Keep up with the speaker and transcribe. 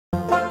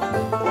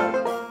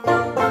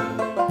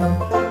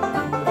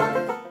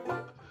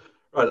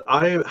But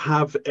I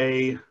have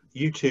a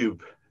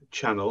YouTube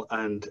channel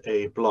and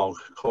a blog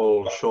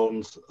called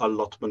Sean's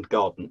Allotment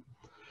Garden.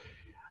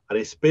 And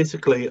it's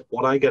basically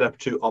what I get up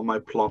to on my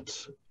plot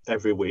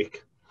every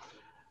week.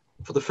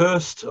 For the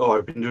first,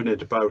 I've been doing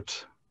it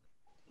about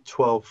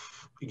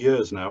 12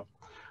 years now.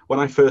 When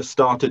I first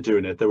started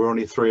doing it, there were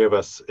only 3 of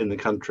us in the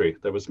country.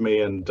 There was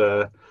me and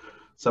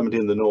somebody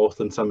in the north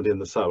and somebody in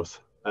the south.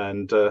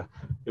 And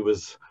it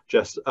was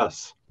just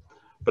us.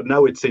 But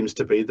now it seems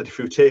to be that if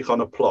you take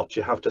on a plot,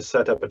 you have to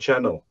set up a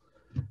channel,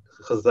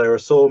 because there are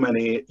so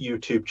many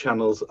YouTube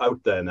channels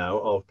out there now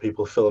of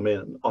people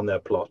filming on their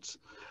plots.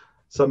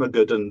 Some are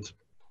good,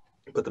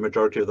 but the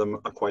majority of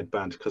them are quite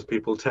bad, because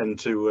people tend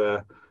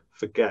to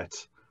forget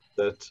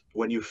that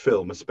when you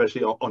film,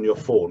 especially on your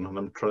phone, and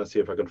I'm trying to see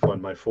if I can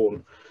find my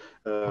phone,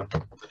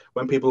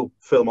 when people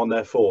film on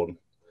their phone,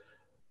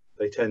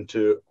 they tend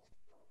to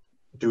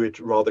do it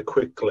rather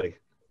quickly.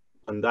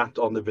 And that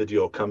on the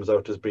video comes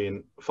out as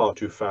being far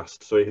too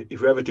fast. So if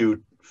you ever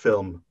do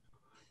film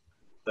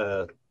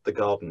the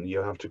garden,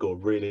 you have to go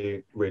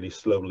really, really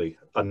slowly,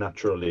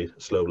 unnaturally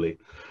slowly.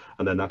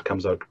 And then that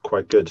comes out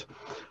quite good.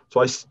 So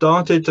I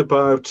started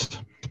about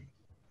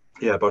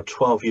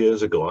 12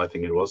 years ago, I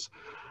think it was.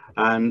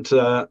 And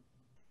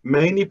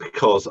mainly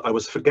because I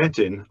was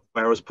forgetting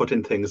where I was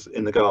putting things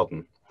in the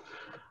garden.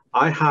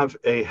 I have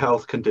a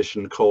health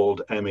condition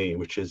called ME,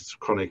 which is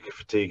chronic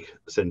fatigue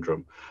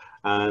syndrome.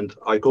 And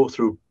I go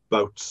through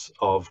bouts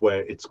of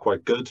where it's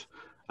quite good,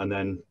 and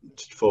then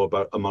for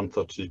about a month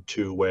or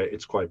two where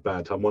it's quite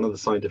bad. And one of the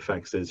side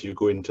effects is you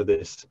go into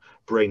this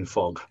brain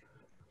fog.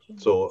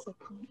 So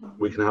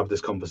we can have this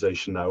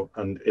conversation now,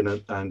 and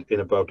in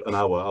about an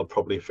hour, I'll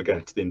probably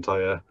forget the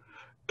entire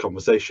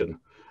conversation.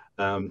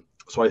 So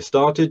I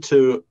started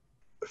to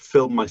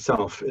film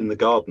myself in the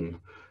garden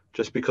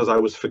just because I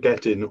was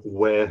forgetting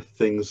where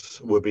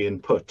things were being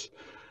put,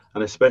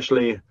 and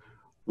especially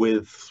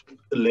with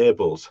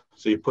labels.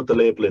 So you put the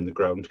label in the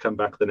ground, come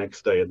back the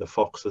next day, and the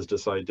fox has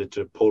decided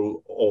to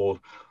pull all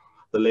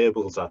the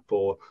labels up.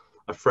 Or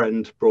a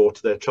friend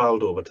brought their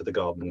child over to the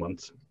garden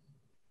once,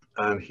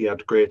 and he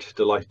had great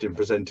delight in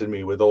presenting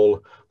me with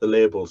all the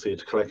labels he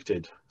had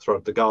collected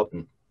throughout the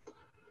garden.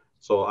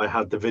 So I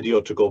had the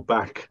video to go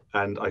back,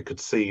 and I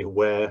could see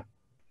where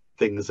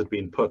things had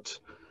been put.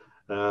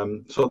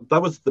 So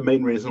that was the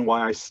main reason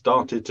why I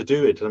started to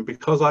do it. And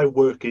because I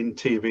work in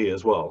TV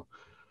as well,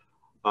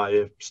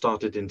 I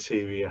started in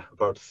TV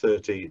about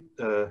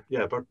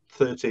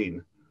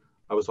 13.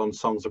 I was on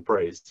Songs of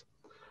Praise,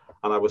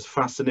 and I was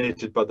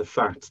fascinated by the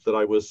fact that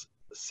I was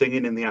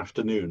singing in the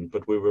afternoon,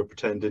 but we were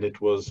pretending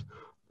it was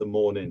the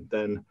morning.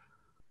 Then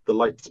the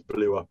lights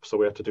blew up, so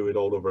we had to do it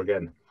all over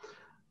again.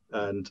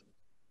 And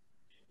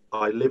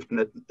I lived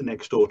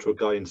next door to a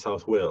guy in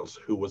South Wales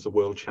who was a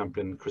world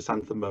champion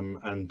chrysanthemum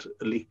and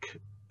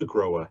leek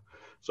grower.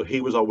 So he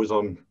was always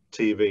on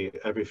TV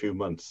every few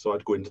months. So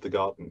I'd go into the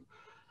garden,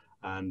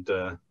 and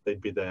they'd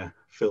be there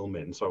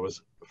filming. So I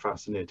was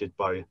fascinated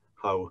by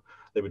how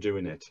they were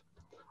doing it.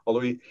 Although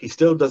he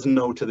still doesn't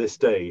know to this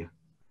day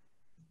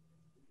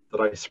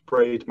that I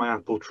sprayed my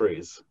apple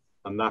trees,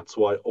 and that's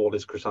why all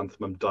his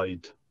chrysanthemum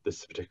died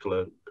this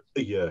particular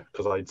year,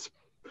 because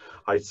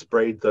I'd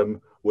sprayed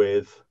them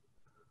with,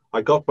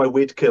 I got my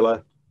weed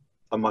killer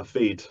and my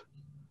feed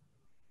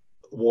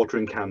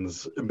watering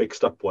cans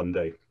mixed up one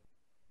day.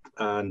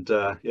 And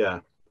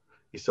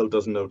he still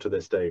doesn't know to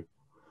this day.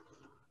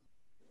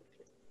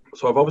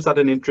 So I've always had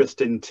an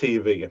interest in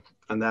TV,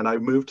 and then I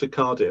moved to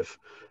Cardiff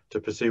to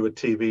pursue a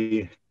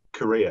TV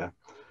career.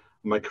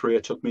 My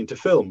career took me into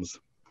films,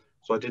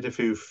 so I did a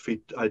few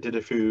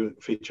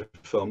feature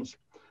films.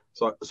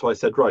 So I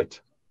said, right,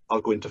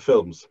 I'll go into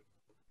films.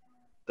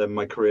 Then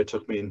my career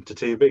took me into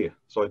TV,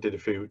 so I did a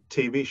few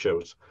TV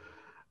shows,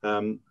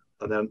 and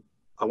then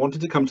I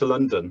wanted to come to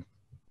London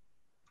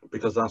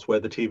because that's where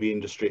the TV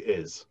industry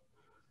is.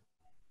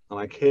 And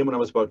I came when I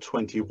was about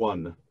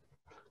 21, and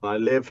I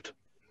lived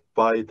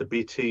by the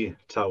BT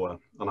Tower,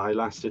 and I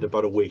lasted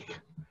about a week.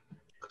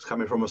 Because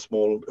coming from a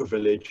small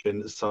village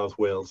in South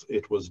Wales,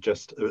 it was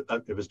just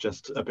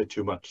a bit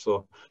too much.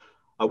 So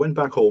I went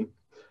back home,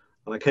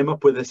 and I came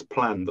up with this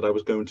plan that I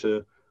was going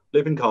to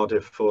live in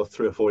Cardiff for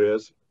 3 or 4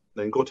 years,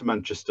 then go to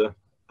Manchester,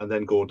 and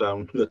then go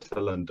down to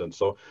London.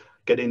 So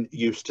getting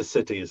used to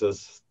cities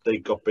as they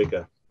got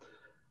bigger.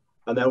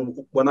 And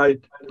then when I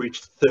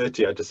reached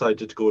 30, I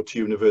decided to go to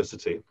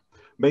university,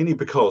 mainly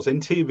because in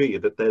TV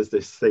that there's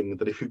this thing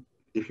that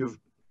if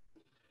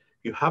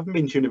you haven't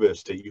been to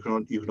university, you can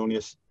only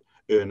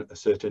earn a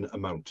certain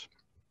amount.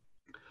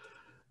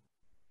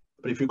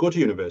 But if you go to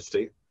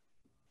university,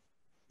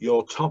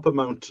 your top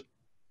amount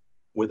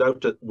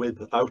without a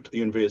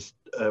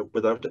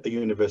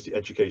university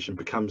education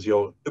becomes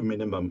your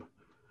minimum.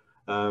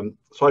 So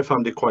I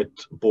found it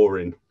quite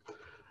boring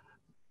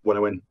when I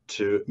went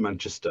to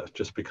Manchester,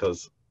 just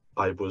because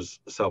I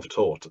was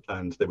self-taught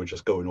and they were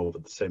just going over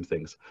the same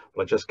things.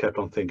 But I just kept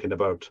on thinking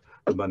about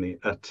the money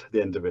at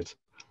the end of it.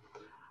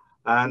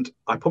 And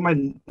I put my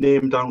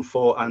name down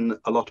for an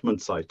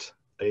allotment site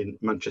in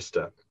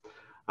Manchester,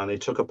 and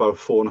it took about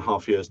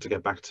 4.5 years to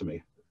get back to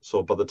me.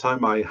 So by the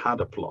time I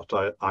had a plot,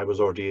 I was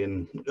already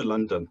in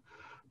London.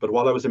 But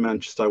while I was in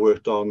Manchester, I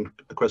worked on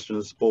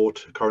Equestrian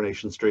Sport,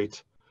 Coronation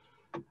Street,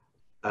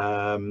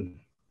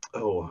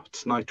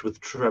 Tonight with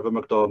Trevor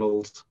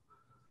McDonald,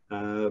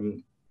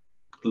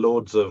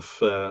 loads of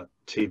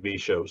TV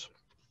shows.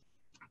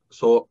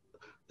 So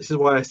this is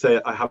why I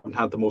say I haven't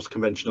had the most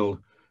conventional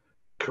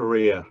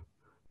career,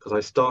 because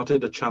I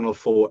started at Channel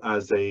 4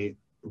 as a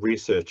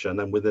researcher, and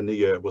then within a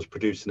year was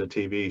producing a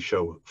TV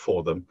show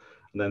for them,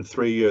 and then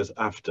 3 years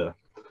after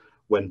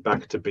went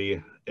back to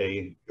be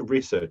a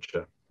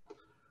researcher.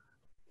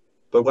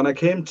 But when I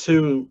came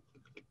to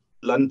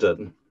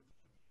London,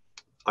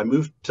 I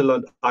moved to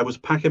London. I was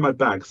packing my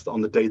bags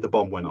on the day the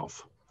bomb went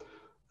off.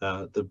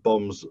 The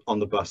bombs on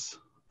the bus,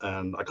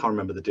 and I can't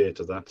remember the date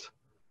of that.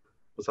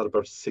 Was that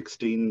about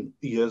 16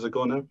 years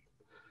ago now?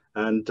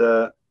 And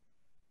the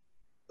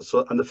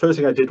first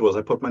thing I did was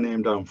I put my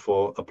name down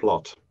for a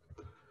plot.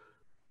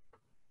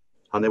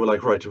 And they were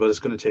like, right, well, it's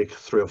going to take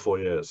 3 or 4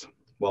 years.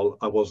 Well,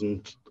 I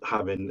wasn't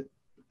having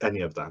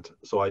any of that.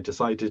 So I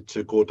decided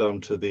to go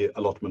down to the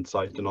allotment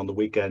site, and on the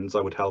weekends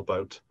I would help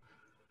out.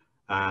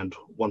 And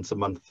once a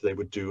month they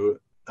would do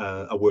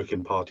a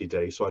working party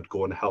day. So I'd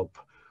go and help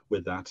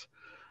with that.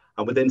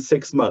 And within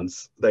 6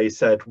 months, they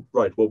said,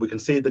 right, well, we can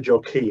see that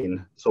you're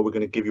keen, so we're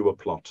going to give you a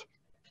plot.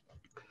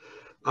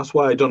 That's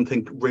why I don't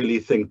really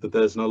think that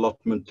there's an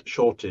allotment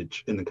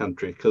shortage in the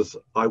country, because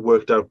I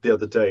worked out the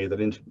other day that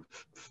in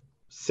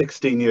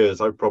 16 years,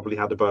 I've probably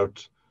had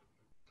about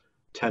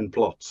 10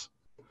 plots,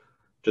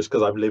 just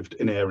because I've lived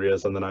in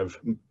areas and then I've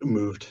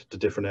moved to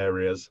different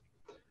areas.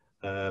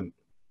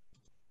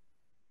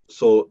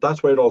 So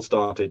that's where it all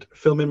started,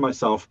 filming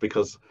myself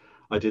because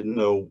I didn't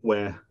know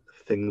where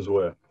things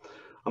were.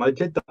 And I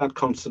did that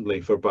constantly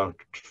for about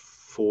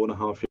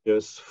 4.5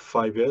 years,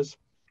 5 years.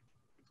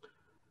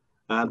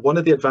 And one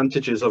of the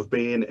advantages of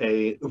being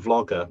a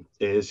vlogger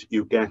is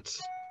you get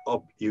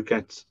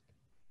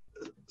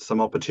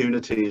some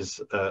opportunities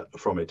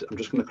from it. I'm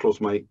just going to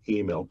close my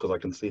email because I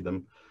can see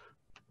them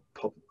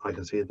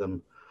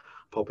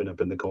popping up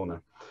in the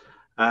corner.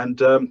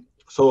 And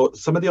so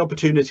some of the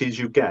opportunities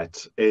you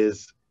get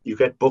is you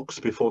get books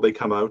before they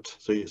come out.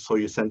 So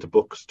you send to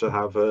books to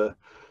have a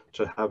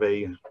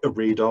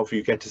read of.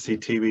 You get to see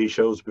TV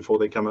shows before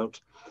they come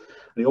out,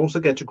 and you also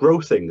get to grow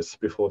things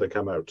before they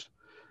come out.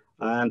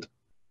 And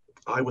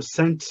I was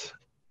sent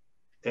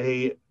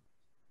a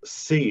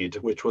seed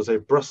which was a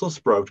Brussels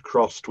sprout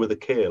crossed with a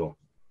kale,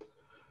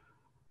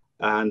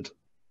 and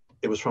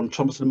it was from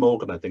Thompson &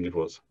 Morgan, I think it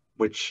was,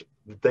 which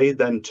they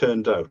then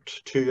turned out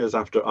 2 years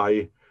after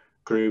I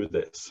grew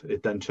this.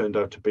 It then turned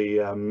out to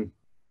be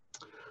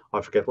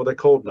I forget what they're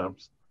called now.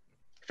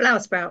 Flower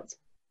sprouts.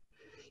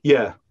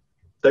 Yeah.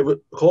 They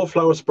were called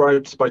flower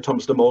sprouts by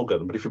Thompson &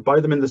 Morgan, but if you buy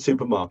them in the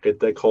supermarket,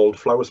 they're called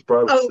flower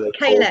sprouts. Oh,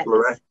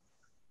 Kalex.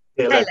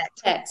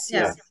 Yes.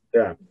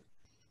 Yeah.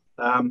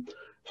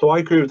 So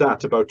I grew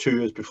that about 2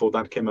 years before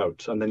that came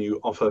out, and then you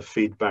offer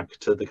feedback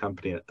to the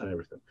company and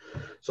everything.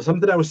 So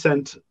something I was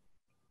sent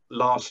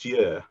last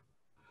year,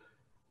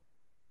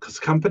 because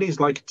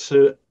companies like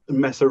to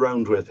mess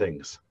around with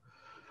things.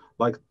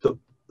 Like the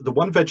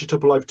one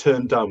vegetable I've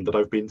turned down that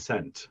I've been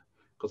sent,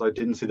 because I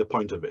didn't see the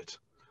point of it,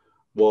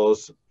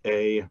 was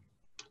a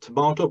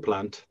tomato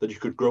plant that you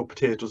could grow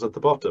potatoes at the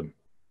bottom.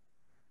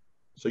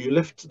 So you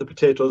lift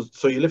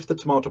the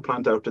tomato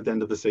plant out at the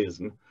end of the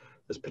season.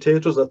 There's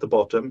potatoes at the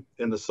bottom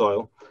in the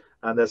soil,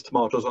 and there's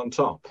tomatoes on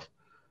top.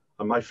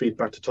 And my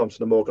feedback to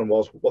Thompson & Morgan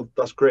was, well,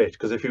 that's great,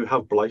 because if you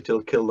have blight,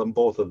 it'll kill them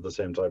both at the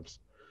same time.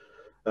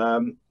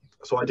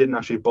 So I didn't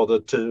actually bother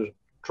to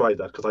try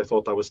that, because I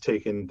thought I was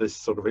taking this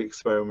sort of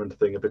experiment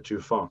thing a bit too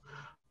far.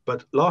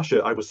 But last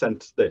year I was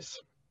sent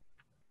this,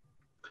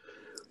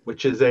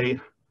 which is a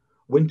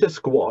winter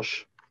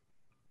squash,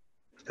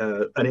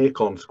 an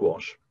acorn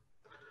squash.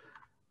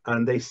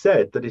 And they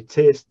said that it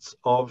tastes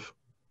of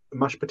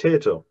mashed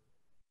potato.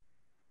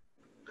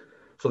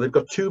 So they've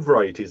got 2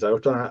 varieties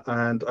out,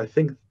 and I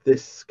think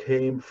this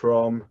came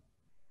from,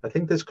 I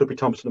think this could be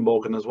Thompson &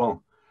 Morgan as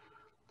well.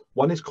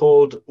 One is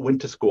called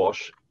winter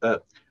squash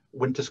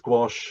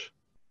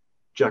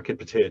jacket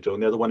potato,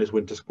 and the other one is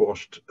winter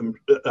squashed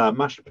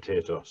mashed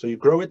potato. So you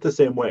grow it the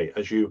same way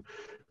as you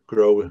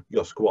grow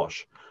your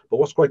squash. But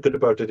what's quite good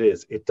about it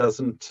is it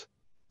doesn't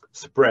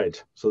spread,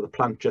 so the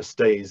plant just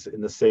stays in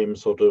the same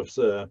sort of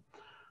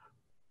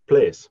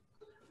place.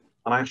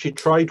 And I actually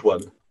tried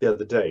one the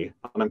other day,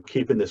 and I'm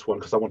keeping this one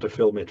because I want to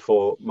film it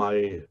for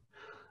my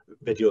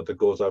video that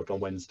goes out on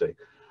Wednesday.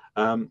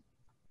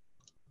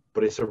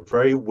 But it's a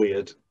very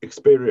weird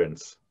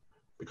experience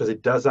because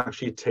it does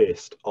actually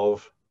taste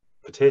of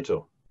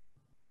potato.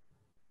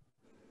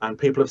 And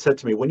people have said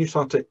to me, when you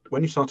start to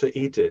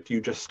eat it, you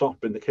just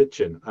stop in the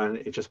kitchen and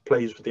it just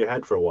plays with your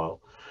head for a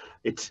while.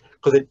 It's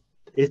because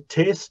it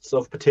tastes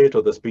of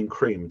potato that's been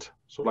creamed,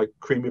 so like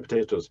creamy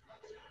potatoes.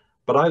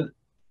 But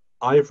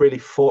I've really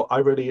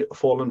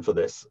fallen for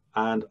this,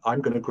 and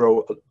I'm going to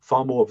grow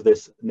far more of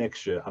this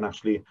next year and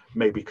actually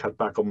maybe cut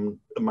back on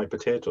my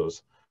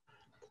potatoes.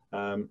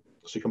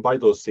 So you can buy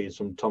those seeds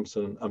from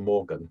Thompson &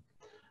 Morgan,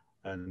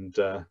 and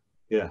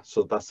yeah,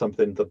 so that's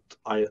something that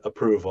I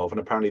approve of,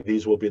 and apparently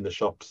these will be in the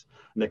shops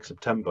next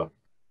September.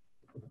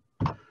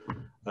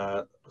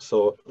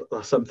 So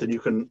that's something you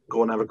can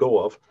go and have a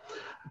go of.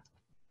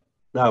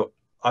 Now,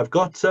 I've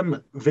got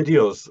some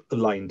videos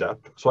lined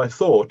up, so I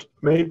thought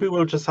maybe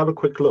we'll just have a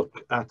quick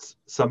look at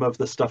some of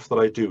the stuff that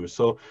I do.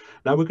 So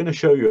now we're going to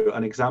show you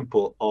an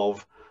example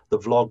of the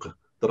vlog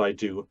that I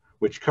do,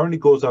 which currently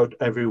goes out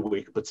every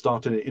week, but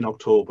starting in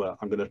October,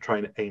 I'm going to try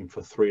and aim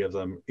for 3 of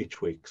them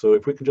each week. So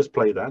if we can just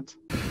play that.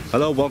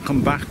 Hello,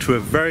 welcome back to a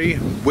very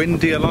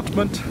windy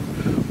allotment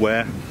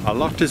where a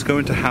lot is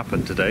going to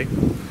happen today.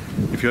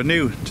 If you're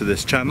new to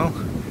this channel,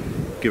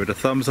 give it a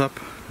thumbs up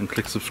and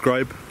click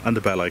subscribe and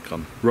the bell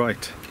icon.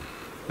 Right,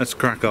 let's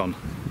crack on.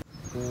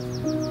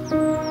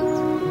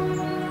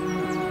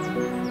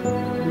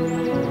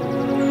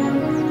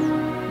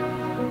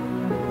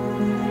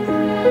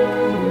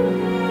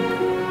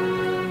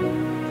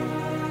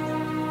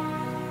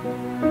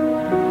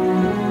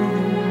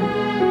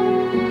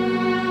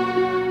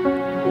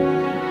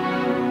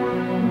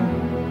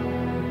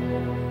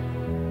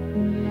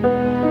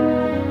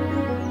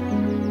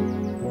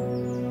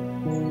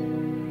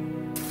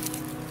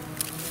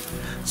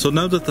 So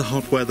now that the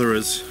hot weather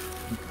has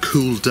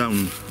cooled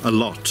down a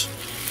lot,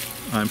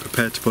 I'm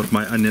prepared to put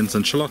my onions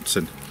and shallots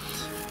in.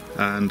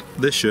 And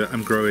this year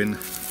I'm growing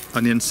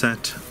onion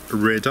set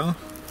radar,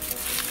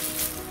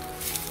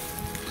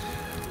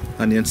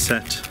 onion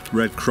set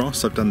red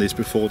cross, I've done these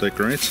before, they're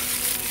great,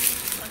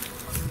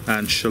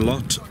 and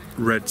shallot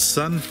red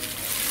sun,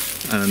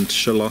 and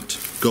shallot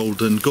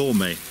golden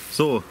gourmet.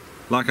 So,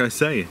 like I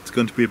say, it's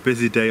going to be a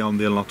busy day on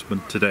the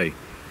allotment today.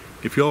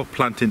 If you're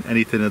planting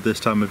anything at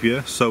this time of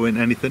year, sowing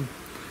anything,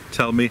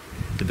 tell me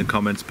in the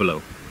comments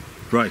below.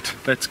 Right,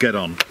 let's get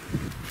on.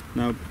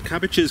 Now,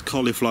 cabbages,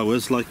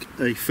 cauliflowers like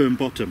a firm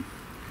bottom.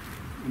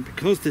 And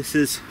because this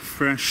is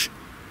freshly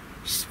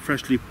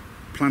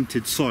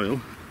planted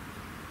soil,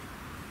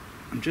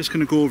 I'm just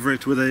going to go over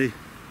it with a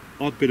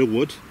odd bit of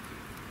wood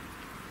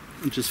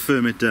and just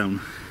firm it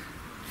down.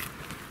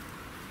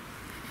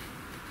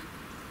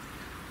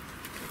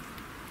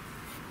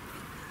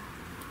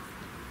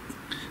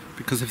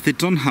 Because if they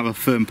don't have a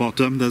firm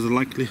bottom, there's a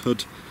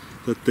likelihood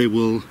that they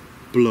will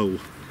blow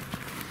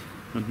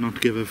and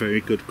not give a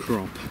very good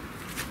crop.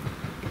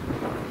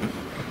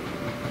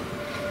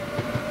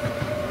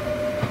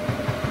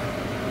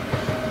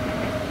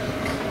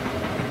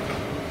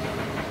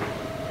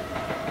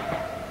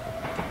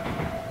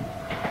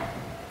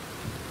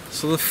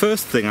 So the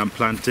first thing I'm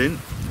planting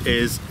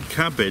is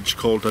cabbage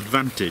called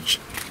Advantage.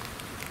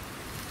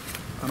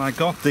 And I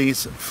got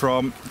these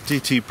from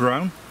D.T.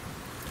 Brown.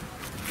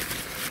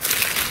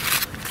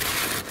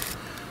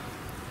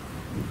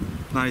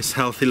 Nice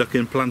healthy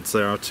looking plants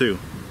they are too.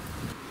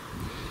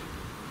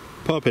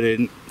 Pop it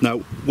in. Now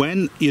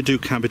when you do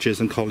cabbages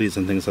and collies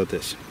and things like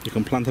this, you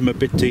can plant them a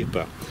bit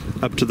deeper,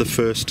 up to the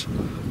first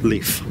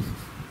leaf.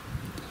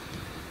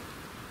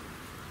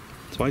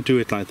 So I do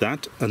it like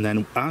that, and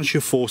then as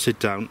you force it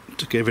down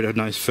to give it a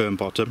nice firm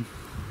bottom,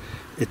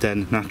 it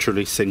then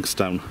naturally sinks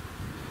down.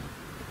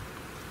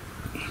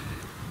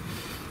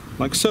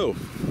 Like so.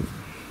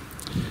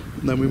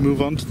 And then we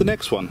move on to the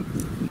next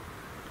one.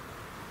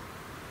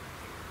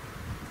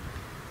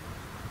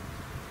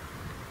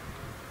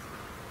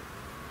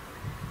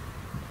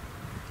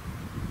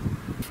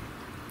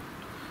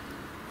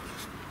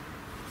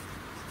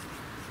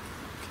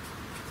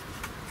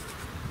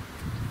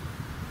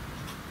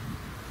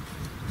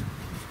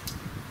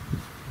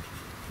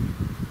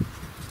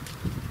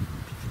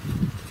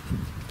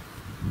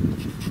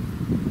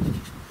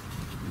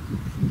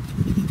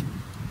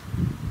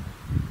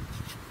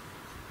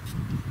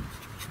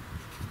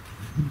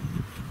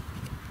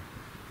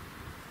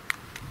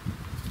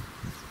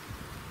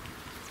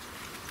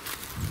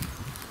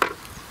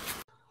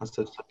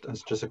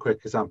 That's just a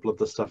quick example of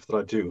the stuff that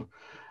I do.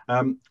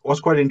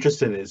 What's quite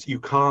interesting is you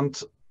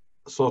can't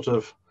sort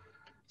of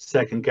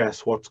second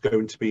guess what's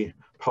going to be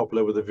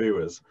popular with the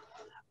viewers.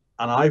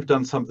 And I've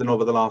done something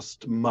over the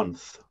last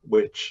month,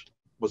 which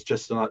was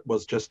just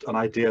an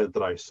idea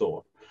that I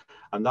saw,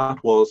 and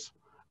that was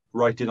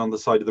writing on the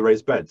side of the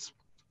raised beds.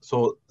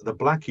 So the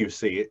black you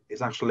see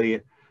is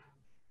actually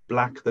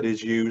black that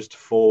is used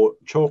for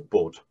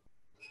chalkboard.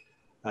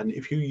 And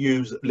if you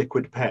use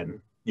liquid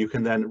pen, you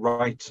can then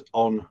write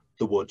on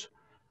the wood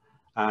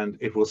and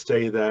it will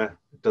stay there.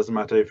 It doesn't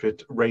matter if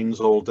it rains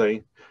all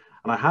day.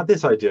 And I had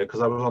this idea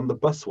because I was on the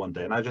bus one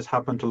day and I just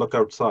happened to look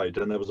outside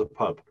and there was a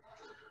pub.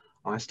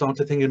 And I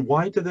started thinking,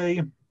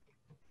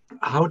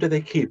 how do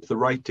they keep the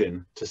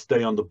writing to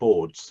stay on the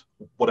boards,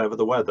 whatever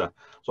the weather?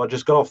 So I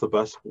just got off the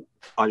bus.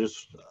 I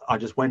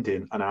just went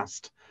in and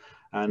asked,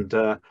 and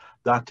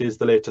that is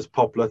the latest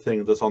popular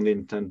thing that's on the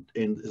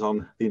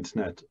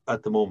internet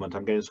at the moment.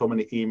 I'm getting so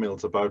many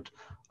emails about,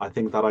 I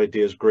think that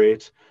idea is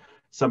great.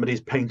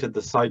 Somebody's painted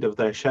the side of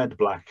their shed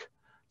black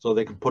so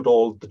they can put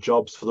all the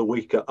jobs for the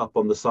week up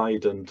on the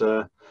side, and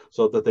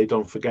so that they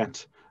don't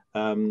forget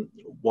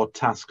what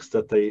tasks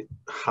that they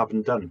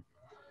haven't done.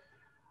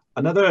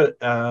 Another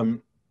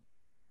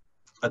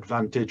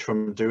advantage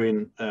from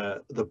doing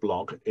the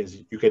blog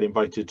is you get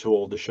invited to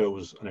all the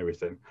shows and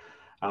everything.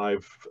 And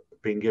I've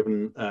been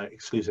given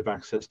exclusive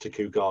access to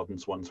Kew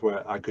Gardens once,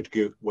 where I could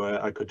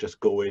just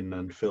go in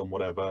and film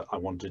whatever I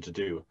wanted to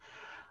do.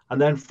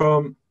 And then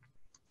from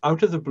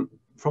out of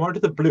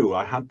the blue,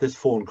 I had this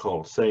phone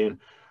call saying,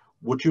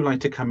 would you like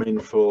to come in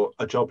for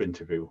a job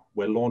interview?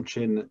 We're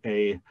launching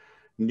a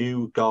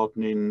new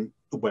gardening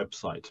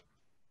website,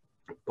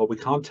 but we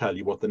can't tell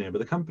you what the name of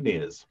the company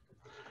is.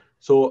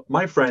 So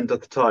my friend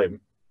at the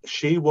time,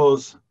 she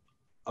was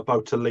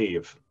about to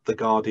leave The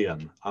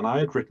Guardian, and I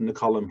had written a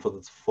column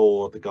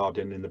for The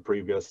Guardian in the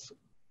previous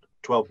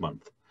 12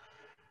 months.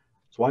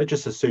 So I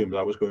just assumed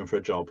I was going for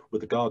a job with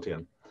The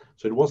Guardian.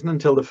 So it wasn't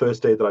until the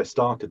first day that I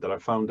started that I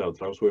found out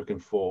that I was working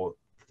for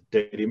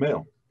the Daily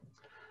Mail.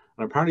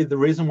 And apparently the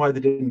reason why they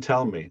didn't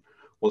tell me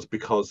was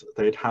because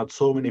they'd had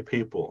so many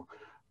people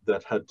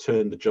that had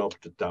turned the job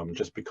down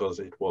just because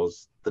it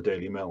was the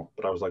Daily Mail.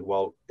 But I was like,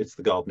 well, it's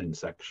the gardening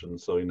section,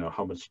 so you know,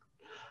 how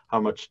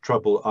much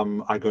trouble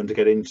am I going to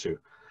get into?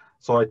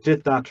 So I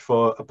did that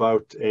for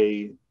about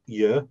a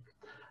year,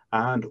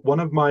 and one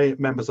of my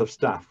members of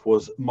staff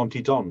was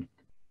Monty Don.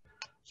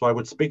 So I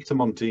would speak to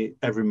Monty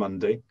every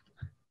Monday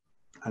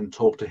and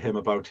talk to him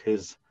about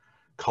his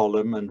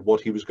column and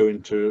what he was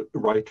going to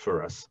write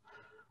for us.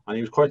 And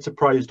he was quite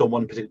surprised on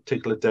one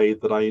particular day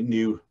that I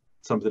knew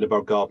something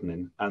about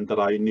gardening, and that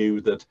I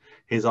knew that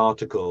his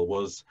article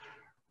was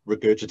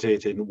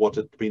regurgitating what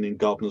had been in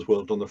Gardener's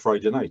World on the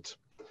Friday night.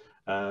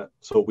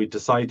 So we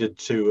decided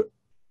to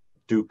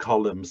do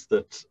columns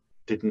that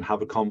didn't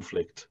have a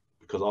conflict,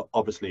 because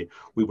obviously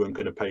we weren't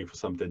going to pay for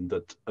something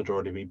that had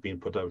already been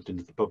put out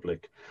into the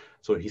public.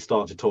 So he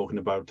started talking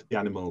about the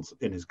animals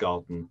in his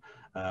garden.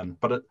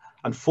 But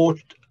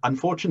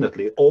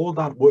unfortunately, all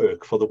that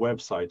work for the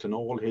website and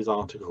all his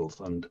articles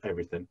and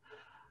everything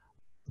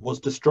was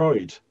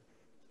destroyed.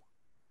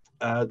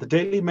 The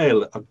Daily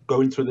Mail are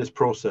going through this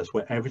process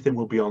where everything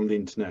will be on the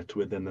internet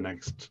within the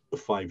next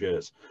 5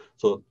 years.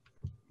 So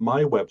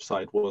my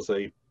website was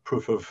a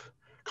proof of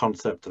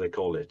concept, they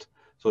call it.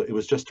 So it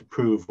was just to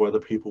prove whether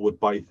people would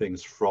buy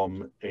things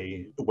from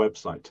a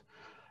website.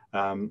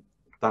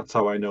 That's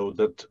how I know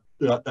that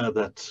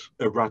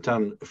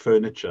rattan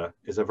furniture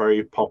is a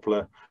very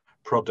popular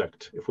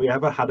product. If we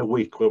ever had a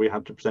week where we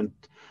had to present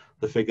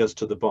the figures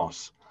to the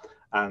boss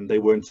and they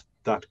weren't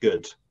that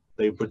good,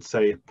 they would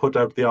say, put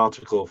out the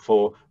article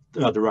for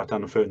the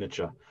rattan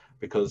furniture,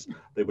 because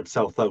they would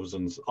sell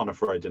thousands on a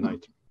Friday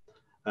night.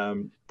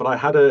 But I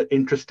had an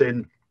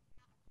interesting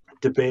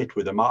debate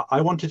with them.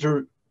 I wanted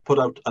to put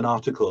out an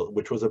article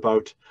which was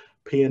about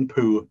pee and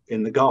poo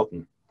in the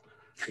garden,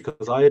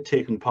 because I had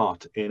taken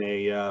part in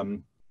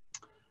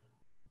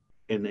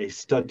a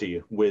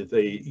study with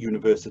a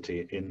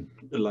university in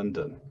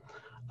London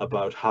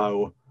about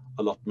how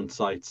allotment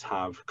sites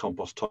have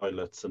compost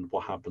toilets and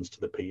what happens to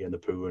the pee and the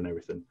poo and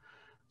everything.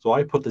 So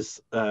I put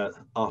this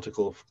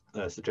article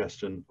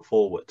suggestion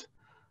forward,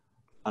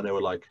 and they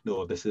were like,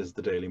 no, this is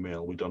the Daily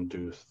Mail, we don't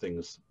do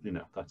things, you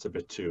know, that's a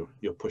bit too,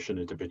 you're pushing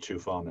it a bit too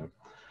far now.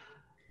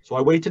 So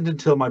I waited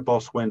until my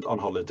boss went on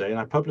holiday and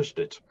I published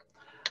it.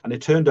 And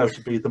it turned out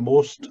to be the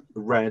most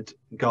read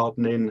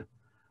gardening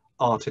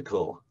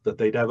article that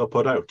they'd ever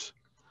put out.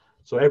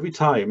 So every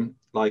time,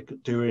 like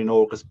during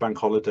August bank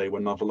holiday,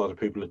 when not a lot of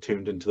people had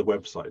tuned into the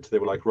website, they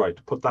were like, right,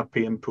 put that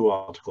pee and poo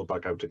article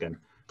back out again,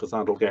 because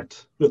that'll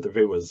get the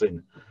viewers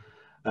in.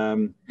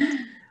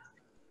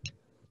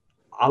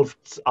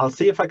 I'll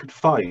see if I could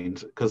find,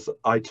 because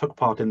I took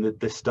part in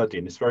this study,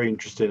 and it's very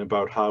interesting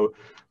about how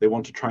they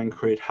want to try and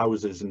create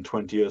houses in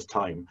 20 years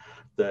time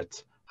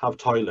that have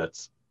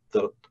toilets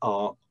that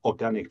are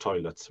organic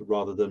toilets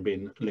rather than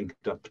being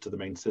linked up to the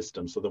main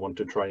system. So they want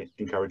to try and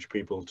encourage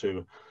people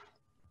to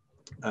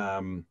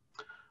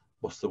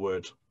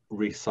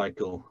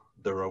recycle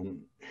their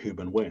own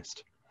human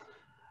waste.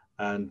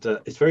 And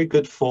it's very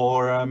good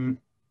for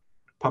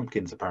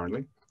pumpkins,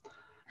 apparently.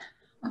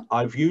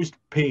 I've used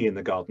pea in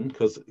the garden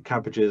because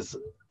cabbages,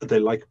 they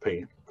like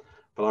pea,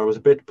 but I was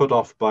a bit put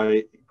off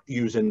by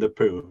using the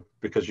poo,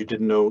 because you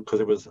didn't know,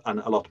 because it was an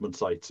allotment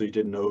site, so you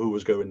didn't know who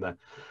was going there.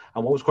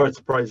 And what was quite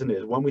surprising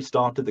is when we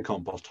started the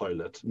compost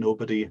toilet,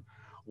 nobody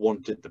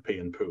wanted the pee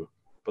and poo.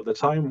 But the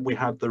time we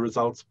had the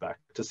results back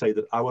to say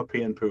that our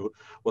pee and poo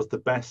was the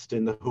best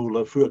in the whole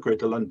of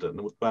Greater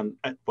London,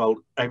 well,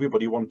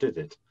 everybody wanted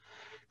it,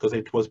 because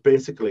it was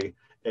basically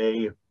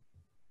a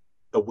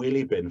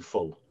wheelie bin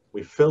full.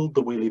 We filled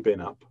the wheelie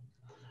bin up,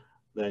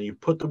 then you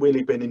put the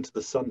wheelie bin into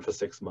the sun for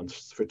 6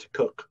 months for it to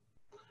cook,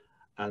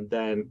 and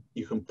then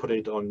you can put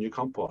it on your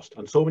compost.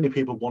 And so many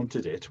people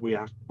wanted it, we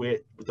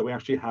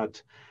actually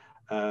had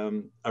a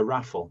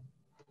raffle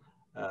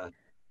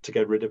to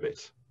get rid of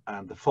it.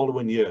 And the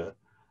following year,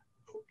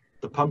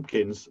 the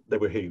pumpkins, they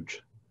were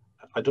huge.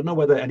 I don't know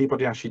whether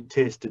anybody actually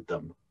tasted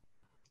them.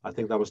 I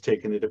think that was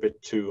taking it a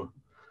bit too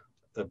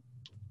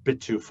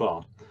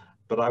far.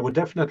 But I would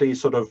definitely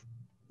sort of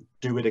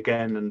do it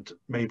again and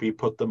maybe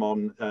put them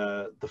on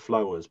the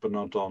flowers, but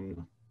not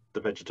on the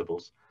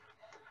vegetables.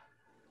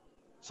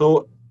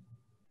 So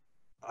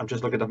I'm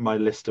just looking at my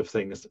list of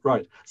things.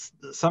 Right,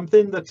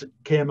 something that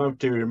came out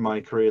during my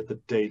career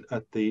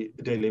at the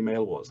Daily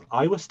Mail was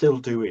I was still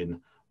doing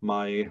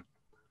my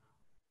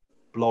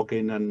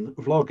blogging and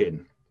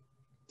vlogging,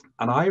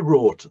 and I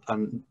wrote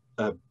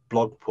a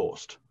blog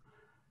post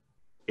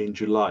in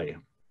July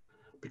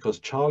because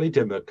Charlie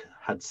Dimmock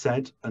had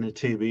said on a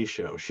TV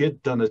show, she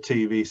had done a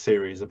TV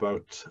series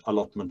about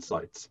allotment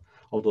sites,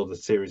 although the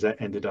series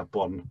ended up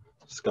on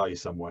Sky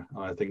somewhere.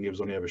 And I think it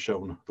was only ever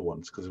shown the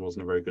once because it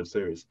wasn't a very good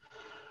series.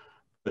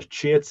 But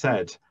she had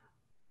said,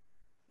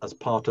 as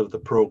part of the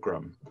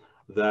program,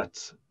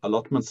 that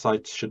allotment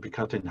sites should be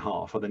cut in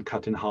half and then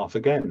cut in half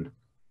again.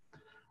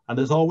 And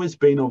there's always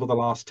been, over the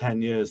last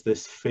 10 years,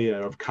 this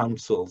fear of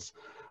councils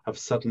have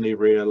suddenly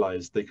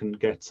realized they can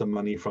get some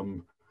money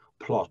from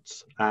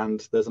plots. And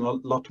there's an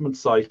allotment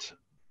site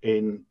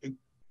in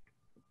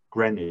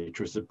Greenwich,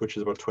 which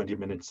is about 20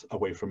 minutes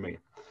away from me.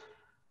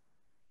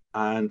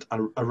 And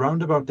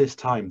around about this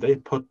time, they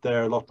put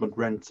their allotment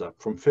rents up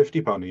from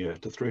 £50 a year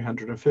to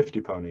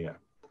 £350 a year.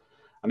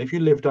 And if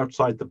you lived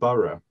outside the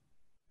borough,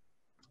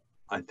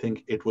 I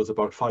think it was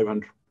about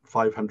 £500.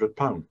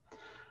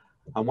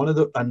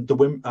 And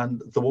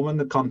the woman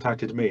that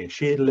contacted me,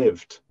 she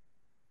lived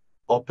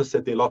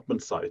opposite the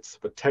allotment sites,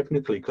 but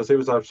technically, because it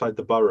was outside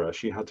the borough,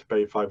 she had to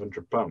pay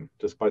 £500,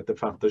 despite the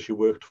fact that she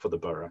worked for the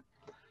borough.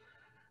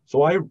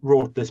 So I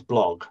wrote this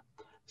blog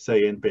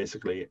saying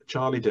basically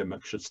Charlie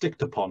Dimmock should stick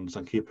to ponds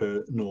and keep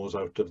her nose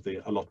out of the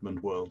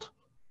allotment world.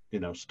 You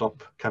know,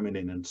 stop coming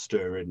in and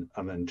stirring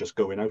and then just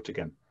going out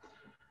again.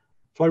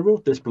 So I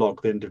wrote this blog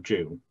at the end of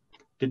June,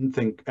 didn't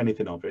think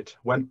anything of it,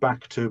 went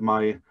back to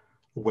my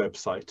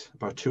website.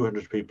 About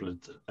 200 people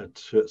had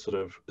sort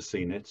of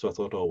seen it. So I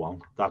thought, oh, well,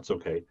 that's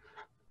okay.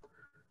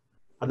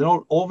 And then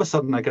all of a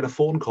sudden I get a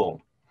phone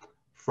call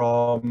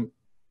from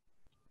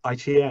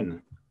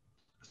ITN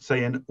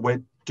saying,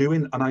 we're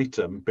doing an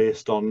item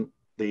based on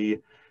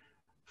the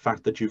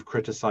fact that you've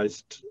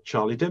criticized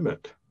Charlie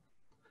Dimmock.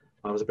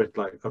 I was a bit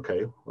like,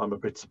 okay, I'm a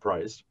bit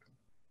surprised.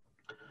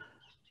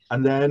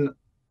 And then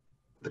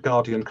The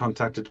Guardian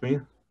contacted me,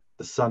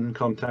 The Sun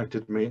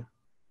contacted me,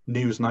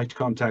 Newsnight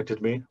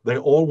contacted me. They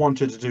all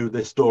wanted to do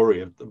this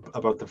story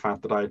about the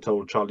fact that I had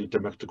told Charlie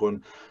Dimmock to go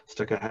and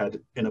stick her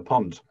head in a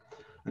pond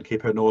and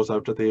keep her nose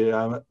out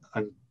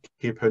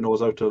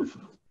of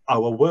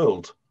our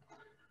world.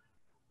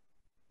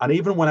 And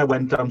even when I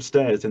went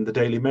downstairs in the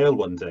Daily Mail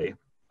one day,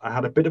 I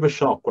had a bit of a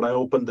shock when I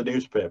opened the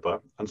newspaper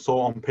and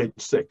saw on page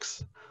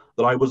 6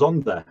 that I was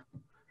on there.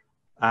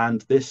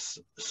 And this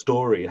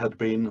story had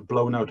been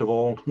blown out of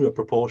all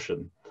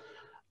proportion.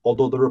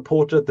 Although the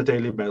reporter at the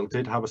Daily Mail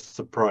did have a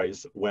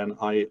surprise when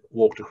I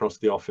walked across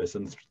the office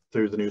and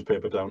threw the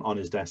newspaper down on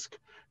his desk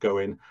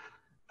going,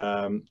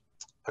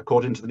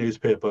 according to the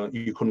newspaper,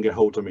 you couldn't get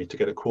hold of me to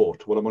get a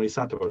quote. Well, I'm only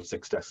sat about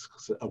 6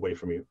 desks away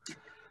from you.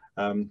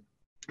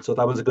 So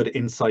that was a good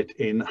insight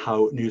in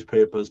how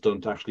newspapers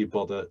don't actually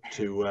bother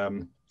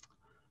to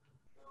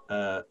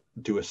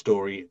do a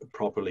story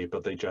properly,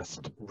 but they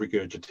just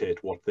regurgitate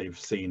what they've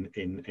seen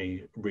in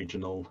a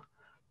regional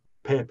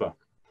paper.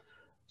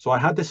 So I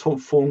had this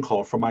phone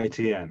call from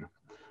ITN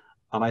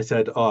and I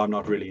said, oh, I'm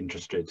not really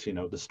interested. You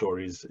know, the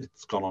story's,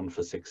 it's gone on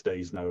for 6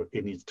 days now.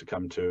 It needs to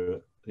come to,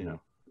 you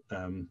know,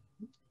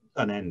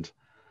 an end.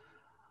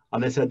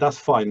 And they said, that's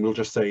fine. We'll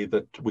just say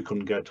that we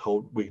couldn't get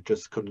hold. We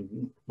just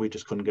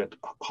couldn't get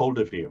hold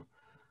of you.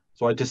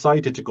 So I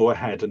decided to go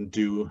ahead and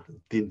do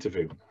the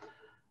interview.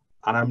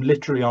 And I'm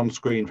literally on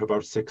screen for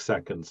about 6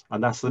 seconds.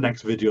 And that's the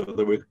next video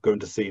that we're going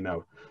to see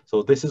now.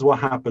 So this is what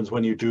happens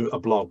when you do a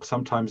blog.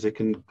 Sometimes it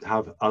can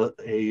have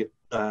a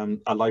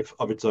life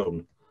of its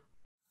own.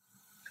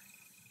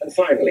 And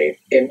finally,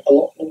 in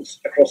allotments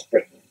across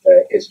Britain,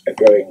 there is a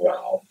growing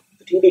row.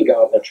 The TV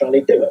gardener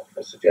Charlie Dimmock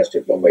has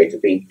suggested one way to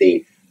beat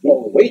the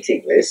long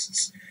waiting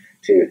lists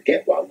to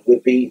get one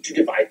would be to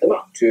divide them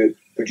up, to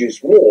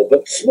produce more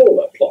but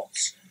smaller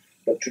plots.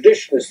 But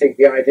traditionalists think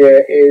the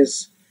idea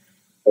is,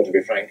 well, to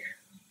be frank,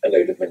 a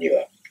load of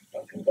manure.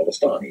 Duncan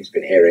Bolestani's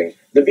been hearing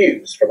the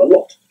views from a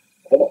lot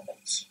of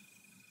allotments.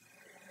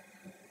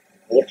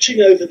 Watching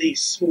over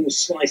these small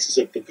slices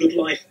of the good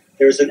life,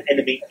 there is an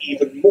enemy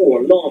even more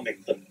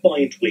alarming than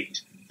bindweed.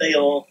 They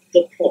are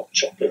the plot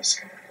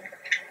choppers.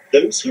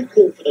 Those who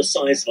call for the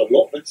size of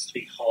allotments to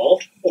be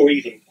halved or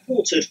even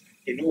quartered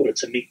in order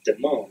to meet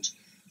demand.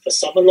 For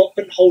some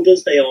allotment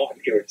holders, they are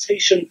an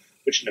irritation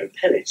which no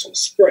pellets or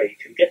spray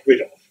can get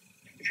rid of.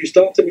 If you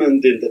start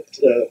demanding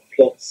that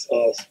plots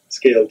are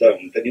scaled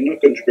down, then you're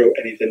not going to grow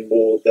anything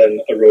more than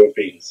a row of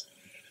beans.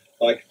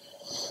 Like,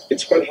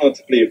 it's quite hard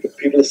to believe, but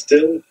people are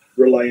still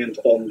reliant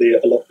on the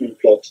allotment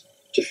plot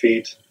to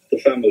feed the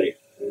family.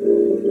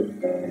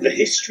 The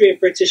history of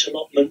British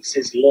allotments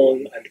is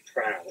long and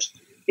proud.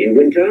 In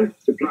winter,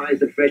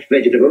 supplies of fresh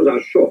vegetables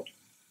are short.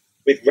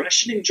 With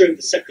rationing during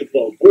the Second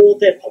World War,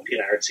 their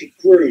popularity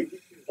grew.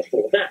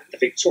 Before that, the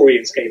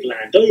Victorians gave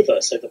land over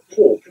so the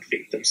poor could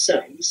feed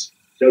themselves.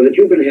 So that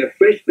you can have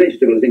fresh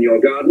vegetables in your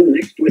garden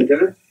next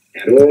winter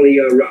and all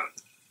year round.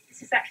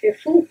 This is actually a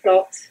full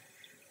plot,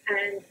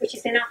 and which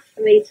is enough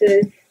for me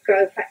to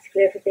grow practically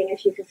practically everything,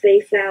 as you can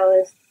see,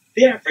 flowers.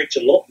 The average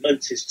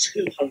allotment is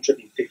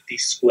 250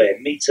 square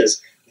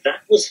metres.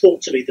 That was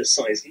thought to be the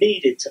size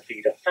needed to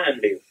feed a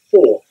family of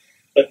 4,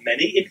 but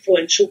many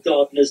influential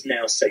gardeners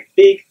now say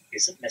big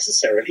isn't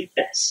necessarily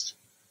best.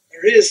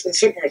 There is, in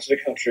some parts of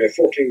the country, a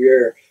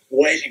 40-year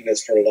waiting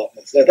list for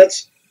allotments. Now,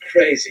 that's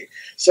crazy.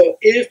 So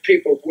if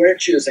people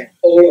weren't using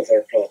all of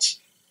their plots,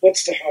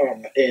 what's the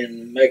harm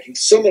in making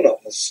some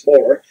allotments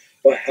smaller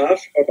by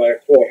half or by a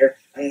quarter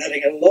and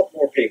letting a lot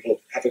more people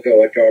have a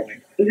go at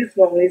gardening? This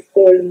one is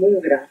called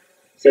mungra.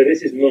 So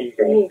this is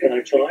mungra. Can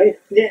I try?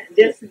 Yeah,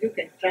 just you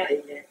can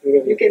try. Yeah.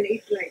 You can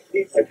eat like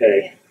this.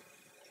 Okay.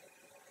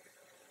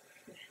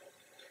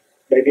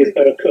 Maybe it's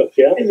better cooked,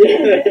 yeah?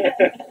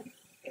 Yeah.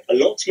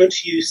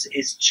 Allotment use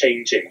is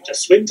changing.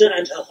 Jaswinda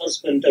and her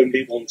husband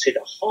only wanted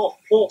a half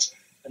plot,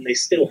 and they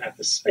still have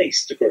the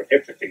space to grow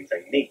everything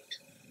they need.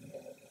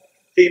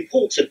 The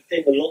important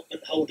thing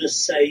allotment holders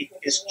say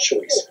is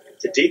choice,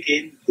 to dig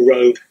in,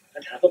 grow,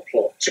 and have a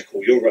plot to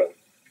call your own.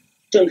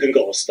 Duncan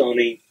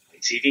Golostani,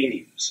 ITV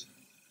News.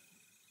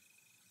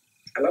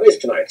 And that is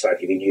tonight's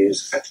ITV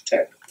News at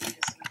 10. So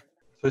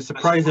it's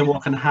surprising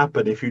what can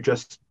happen if you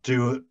just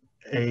do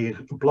a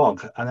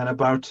blog. And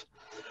then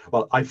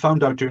well, I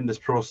found out during this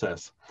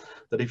process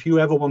that if you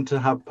ever want to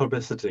have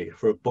publicity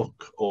for a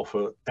book or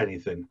for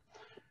anything,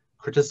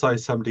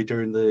 criticize somebody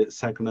during the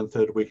 2nd and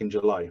 3rd week in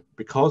July.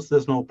 Because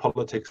there's no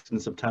politics in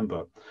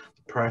September,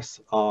 the press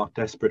are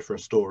desperate for a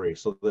story,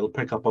 so they'll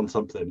pick up on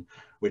something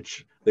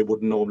which they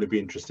wouldn't normally be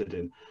interested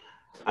in.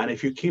 And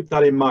if you keep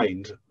that in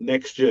mind,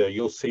 next year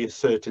you'll see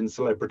certain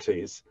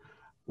celebrities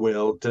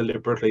will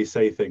deliberately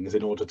say things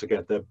in order to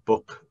get their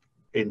book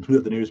into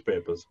the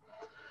newspapers.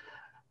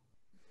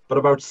 But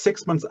about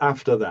 6 months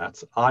after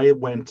that, I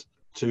went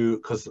to,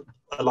 because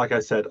like I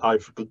said,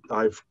 I've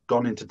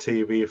gone into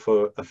TV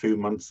for a few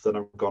months, then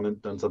I've gone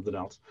and done something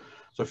else.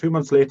 So a few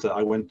months later,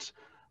 I went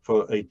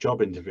for a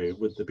job interview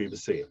with the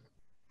BBC.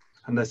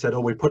 And they said, oh,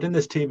 we're putting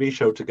this TV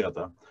show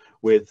together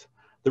with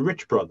the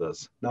Rich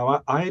Brothers.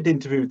 Now, I had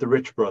interviewed the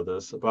Rich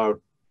Brothers about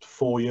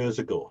 4 years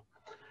ago.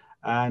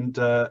 And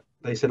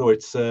they said, oh,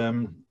 it's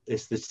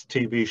this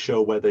TV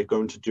show where they're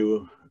going to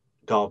do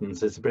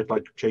gardens. It's a bit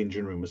like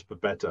Changing Rooms,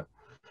 but better.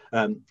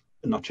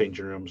 Not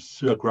Changing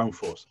Rooms, Ground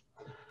Force.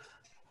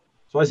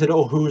 So I said,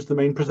 oh, who's the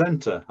main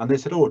presenter? And they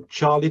said, oh,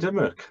 Charlie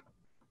Dimmock.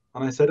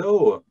 And I said,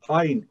 oh,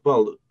 I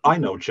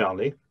know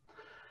Charlie.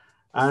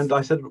 And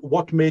I said,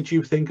 what made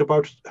you think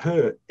about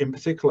her in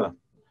particular?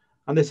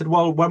 And they said,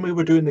 well, when we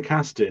were doing the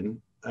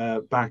casting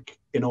back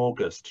in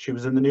August, she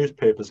was in the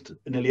newspapers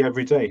nearly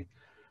every day.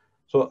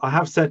 So I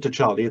have said to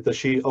Charlie that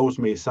she owes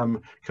me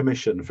some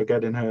commission for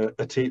getting her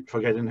a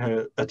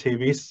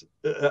TV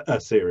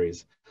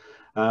series.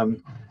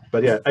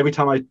 But yeah, every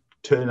time I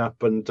turn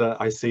up and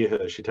I see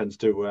her, she tends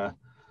to,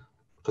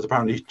 because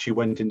apparently she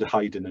went into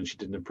hiding and she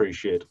didn't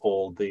appreciate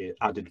all the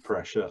added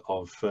pressure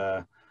of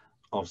the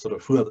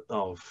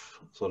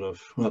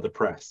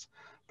press.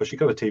 But she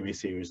got a TV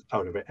series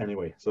out of it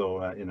anyway,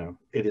 so you know,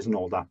 it isn't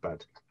all that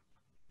bad.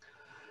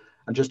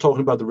 And just talking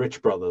about the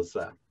Rich Brothers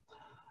there,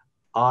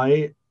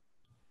 I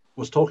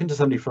was talking to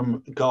somebody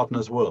from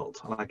Gardener's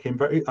World, and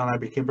I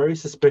became very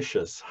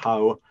suspicious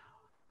how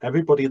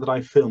everybody that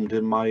I filmed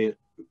in my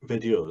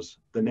videos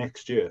the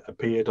next year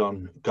appeared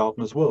on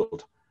Gardener's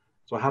World.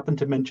 So I happened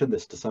to mention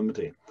this to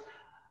somebody,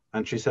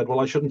 and she said, well,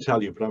 I shouldn't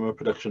tell you, but I'm a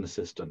production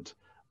assistant,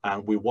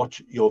 and we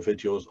watch your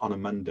videos on a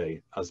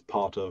Monday as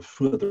part of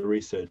the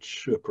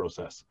research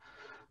process.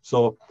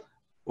 So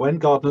when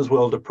Gardener's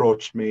World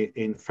approached me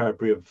in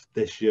February of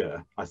this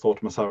year, I thought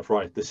to myself,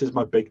 right, this is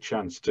my big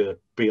chance to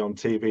be on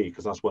TV,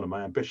 because that's one of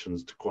my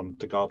ambitions, to go on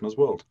to Gardener's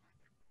World.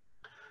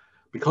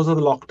 Because of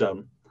the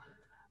lockdown,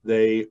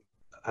 they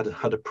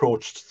had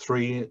approached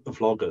 3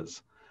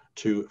 vloggers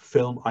to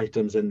film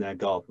items in their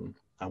garden,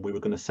 and we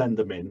were going to send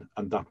them in,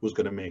 and that was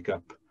going to make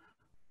up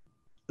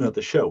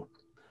the show.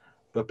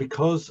 But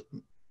because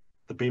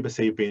the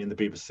BBC being the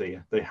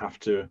BBC, they have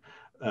to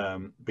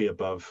be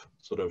above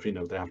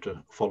they have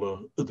to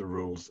follow the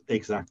rules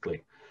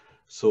exactly.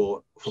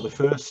 So for the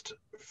first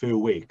few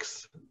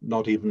weeks,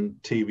 not even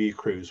TV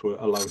crews were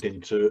allowed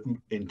into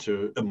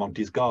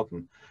Monty's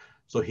garden.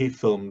 So he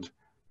filmed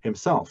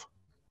himself.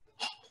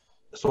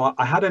 So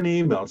I had an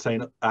email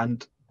saying,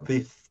 and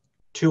the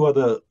 2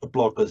 other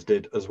bloggers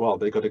did as well.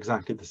 They got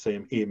exactly the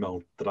same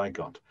email that I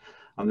got.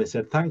 And they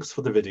said, thanks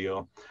for the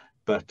video,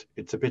 but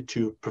it's a bit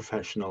too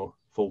professional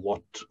for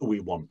what we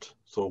want.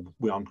 So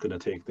we aren't going to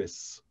take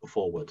this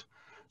forward.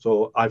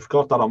 So I've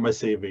got that on my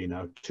CV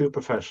now, too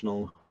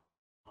professional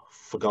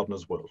for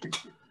Gardener's World.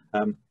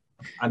 And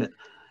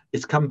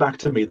it's come back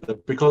to me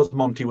that because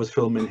Monty was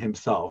filming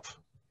himself,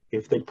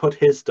 if they put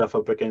his stuff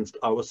up against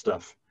our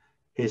stuff,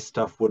 his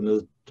stuff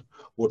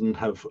wouldn't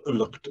have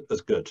looked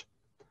as good.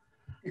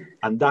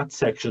 And that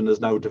section has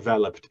now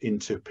developed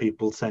into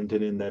people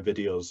sending in their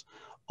videos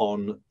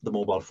on the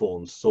mobile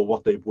phones. So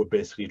what they were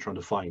basically trying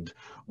to find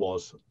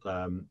was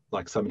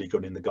like somebody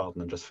going in the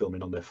garden and just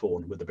filming on their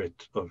phone with a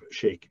bit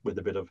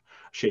of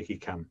shaky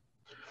cam.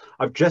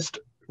 I've just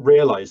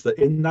realized that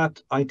in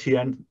that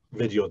ITN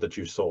video that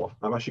you saw.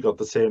 I've actually got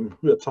the same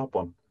top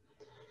on.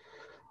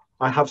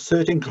 I have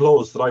certain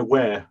clothes that I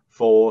wear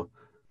for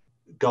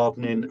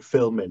gardening,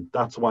 filming.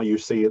 That's why you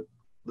see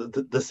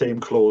the same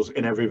clothes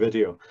in every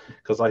video,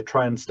 because I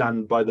try and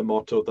stand by the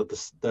motto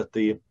that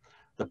the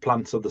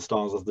plants are the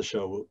stars of the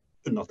show,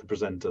 not the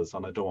presenters,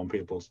 and I don't want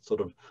people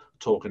sort of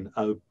talking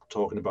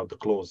about the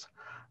clothes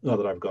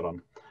that I've got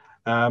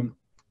on.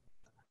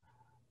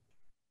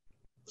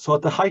 So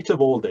at the height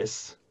of all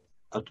this,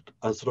 at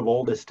sort of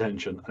all this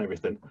tension and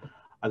everything,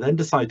 I then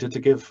decided to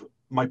give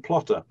my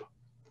plot up,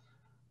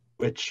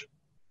 which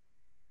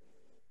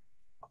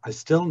I'm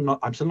still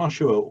not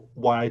sure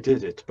why I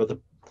did it, but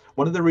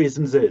one of the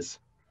reasons is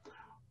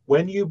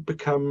when you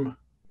become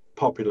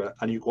popular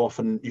and you go off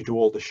and you do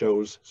all the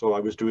shows. So I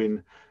was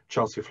doing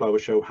Chelsea Flower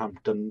Show,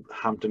 Hampton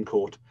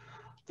Court.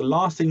 The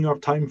last thing you have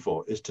time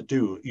for is to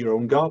do your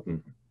own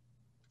garden.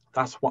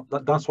 That's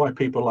why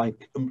people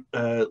like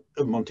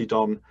Monty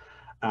Don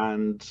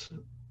and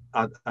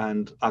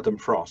Adam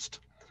Frost.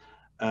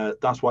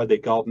 That's why they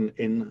garden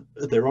in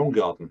their own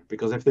garden,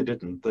 because if they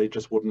didn't, they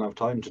just wouldn't have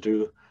time to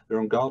do their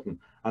own garden.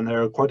 And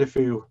there are quite a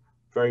few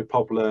very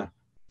popular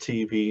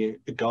TV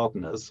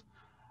gardeners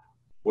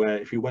where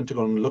if you went to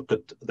go and look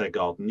at their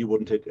garden, you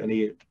wouldn't take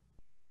any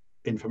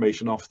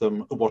information off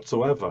them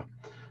whatsoever.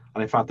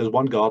 And in fact, there's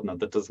one gardener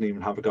that doesn't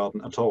even have a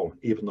garden at all,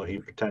 even though he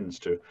pretends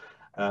to.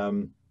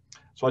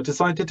 So I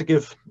decided to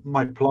give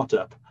my plot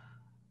up.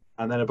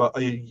 And then about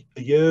a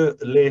year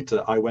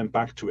later, I went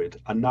back to it.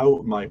 And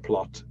now my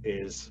plot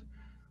is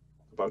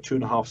about two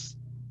and a half,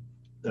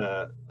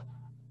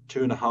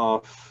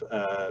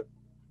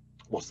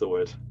 what's the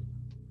word?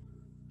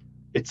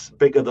 It's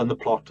bigger than the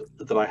plot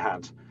that I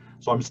had.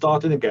 So I'm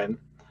starting again,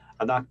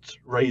 and that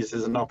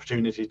raises an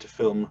opportunity to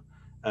film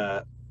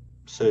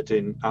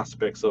certain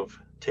aspects of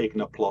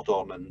taking a plot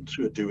on and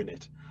doing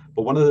it.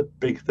 But one of the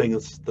big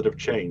things that have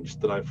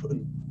changed that I've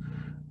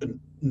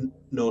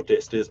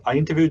noticed is I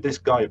interviewed this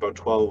guy about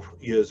 12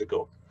 years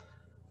ago,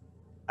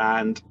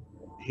 and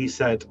he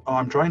said, oh,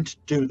 I'm trying to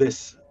do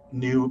this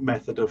new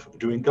method of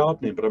doing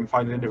gardening, but I'm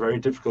finding it very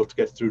difficult to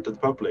get through to the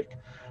public.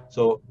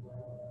 So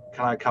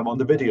can I come on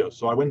the video?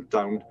 So I went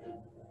down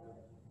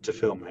to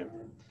film him,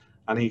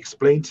 and he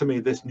explained to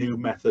me this new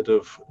method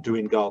of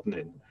doing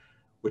gardening,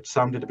 which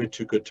sounded a bit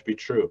too good to be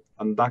true.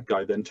 And that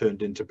guy then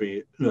turned into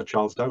be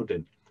Charles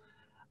Dowding.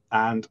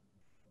 And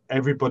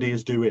everybody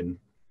is doing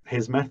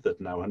his method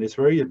now, and it's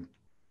very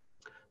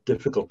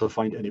difficult to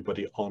find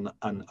anybody on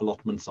an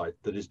allotment site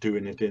that is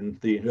doing it in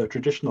the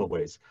traditional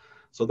ways.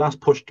 So that's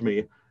pushed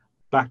me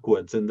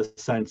backwards in the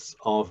sense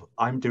of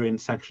I'm doing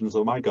sections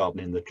of my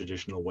garden in the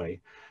traditional way,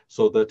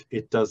 so that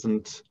it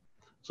doesn't,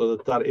 so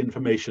that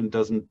information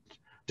doesn't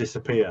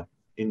disappear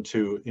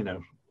into, you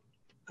know,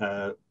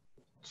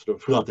 sort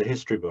of throughout the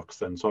history books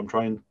then. So I'm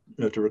trying,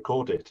 you know, to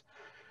record it,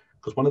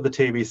 because one of the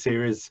TV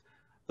series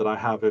that I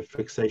have a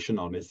fixation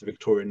on is the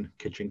Victorian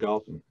Kitchen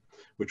Garden,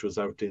 which was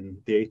out in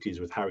the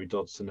 80s with Harry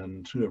Dodson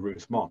and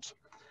Ruth Mott.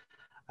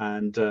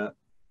 And a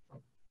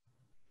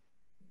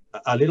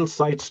little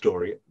side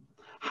story,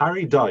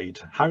 Harry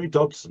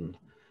Dodson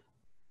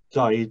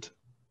died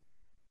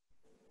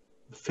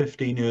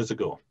 15 years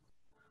ago,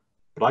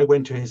 but I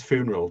went to his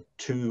funeral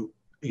 2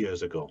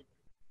 years ago.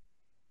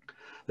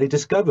 They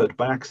discovered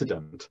by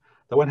accident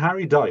that when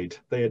Harry died,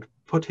 they had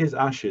put his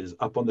ashes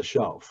up on the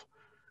shelf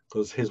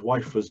because his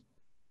wife was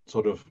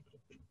sort of,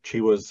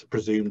 she was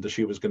presumed that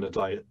she was going to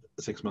die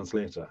 6 months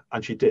later,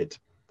 and she did.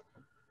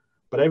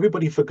 But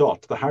everybody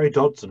forgot that Harry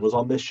Dodson was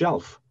on this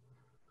shelf,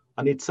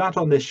 and he'd sat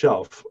on this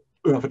shelf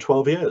for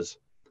 12 years.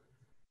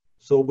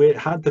 So we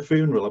had the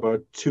funeral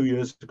about 2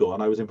 years ago,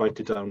 and I was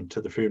invited down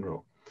to the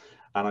funeral,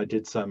 and I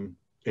did some,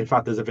 in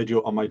fact, there's a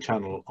video on my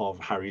channel of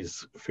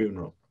Harry's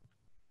funeral.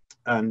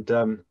 And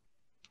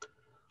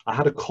I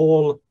had a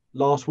call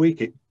last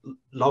week,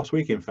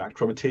 in fact,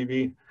 from a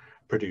TV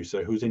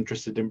producer who's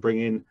interested in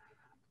bringing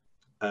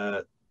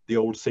the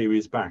old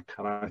series back.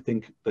 And I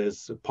think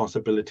there's a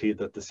possibility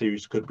that the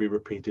series could be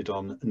repeated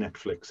on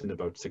Netflix in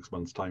about 6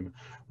 months' time,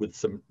 with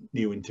some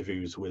new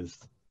interviews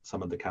with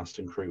some of the cast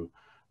and crew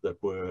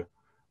that were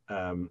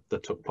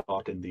that took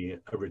part in the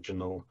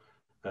original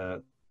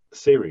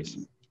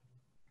series.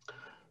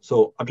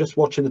 So I'm just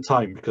watching the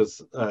time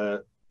because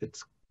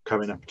it's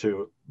coming up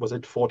to, was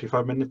it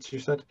 45 minutes you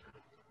said?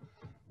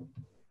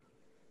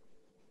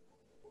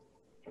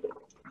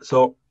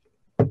 So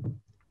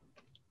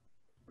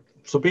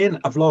being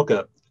a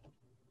vlogger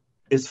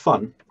is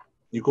fun.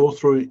 You go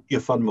through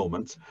your fun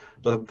moments,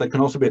 but there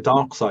can also be a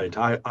dark side.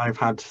 I've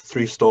had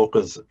 3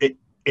 stalkers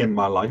in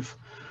my life.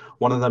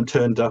 One of them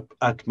turned up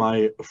at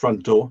my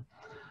front door.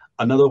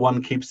 Another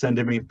one keeps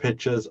sending me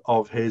pictures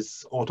of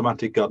his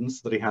automatic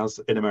guns that he has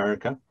in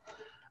America.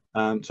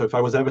 So if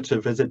I was ever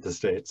to visit the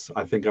States,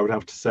 I think I would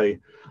have to say,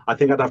 I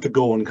think I'd have to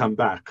go and come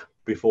back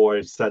before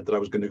I said that I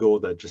was going to go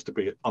there, just to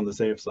be on the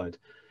safe side.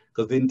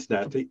 Because the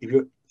internet,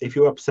 if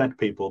you upset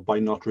people by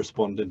not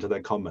responding to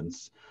their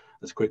comments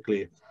as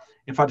quickly,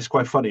 in fact, it's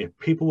quite funny.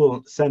 People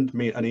will send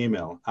me an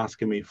email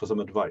asking me for some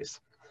advice.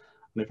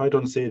 And if I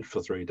don't see it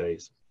for 3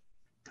 days,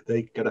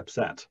 they get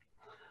upset.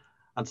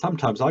 And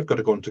sometimes I've got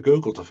to go into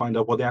Google to find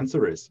out what the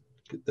answer is,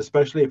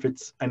 especially if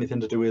it's anything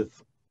to do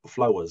with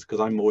flowers, because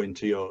I'm more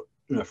into your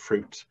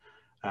fruit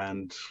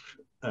and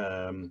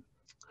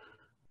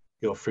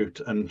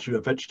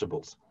your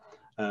vegetables.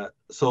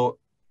 So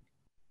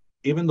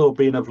even though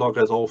being a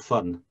vlogger is all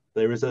fun,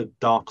 there is a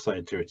dark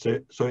side to it.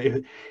 So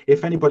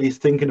if anybody's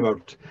thinking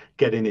about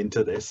getting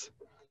into this,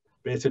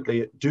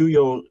 basically do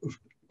your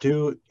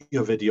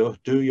video,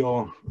 do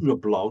your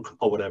blog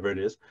or whatever it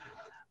is,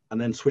 and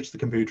then switch the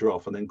computer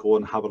off and then go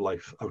and have a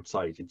life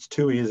outside. It's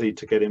too easy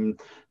to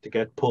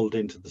get pulled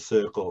into the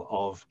circle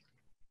of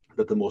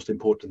that the most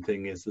important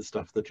thing is the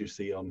stuff that you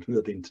see on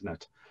the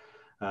internet.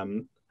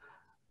 And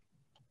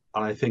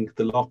I think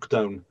the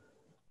lockdown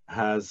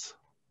has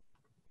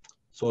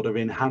sort of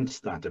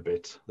enhanced that a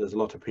bit. There's a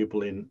lot of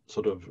people in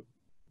sort of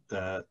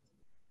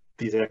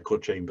these echo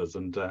chambers,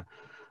 and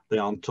they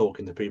aren't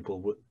talking to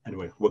people.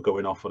 Anyway, we're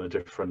going off on a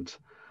different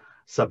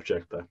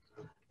subject there.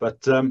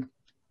 But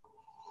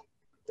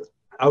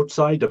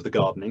outside of the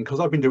gardening, because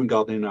I've been doing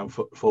gardening now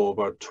for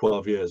about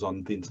 12 years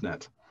on the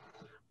internet,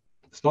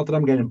 it's not that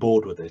I'm getting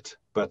bored with it,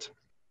 but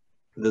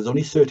there's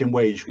only certain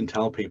ways you can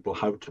tell people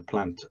how to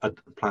plant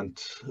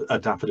a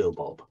daffodil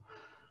bulb.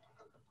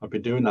 I've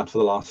been doing that for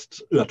the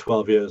last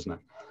 12 years now,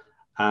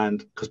 and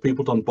because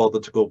people don't bother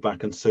to go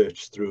back and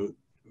search through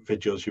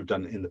videos you've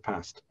done in the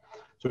past.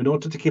 So in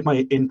order to keep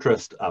my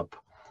interest up,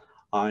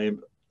 I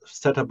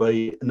set up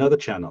another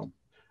channel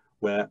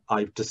where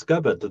I've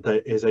discovered that there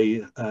is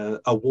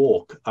a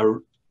walk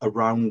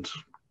around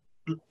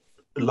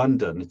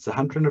London. It's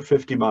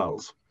 150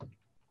 miles,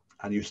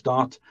 and you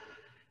start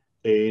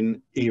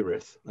in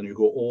Erith and you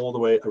go all the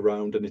way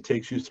around, and it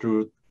takes you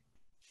through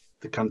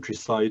the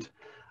countryside.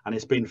 And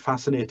it's been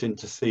fascinating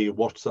to see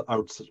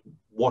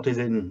what is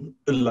in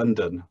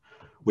London,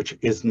 which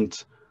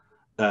isn't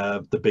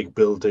the big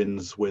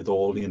buildings with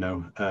all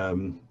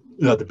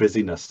the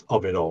busyness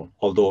of it all.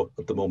 Although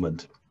at the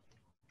moment,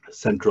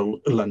 central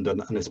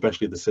London and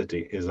especially the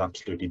city is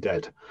absolutely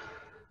dead.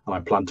 And I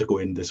plan to go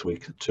in this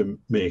week to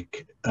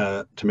make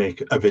a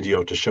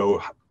video to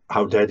show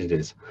how dead it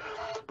is.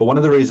 But one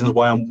of the reasons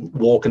why I'm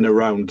walking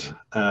around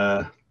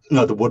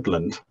the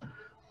woodland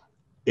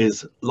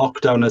is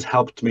lockdown has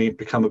helped me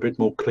become a bit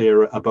more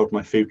clear about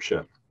my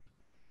future.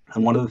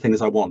 And one of the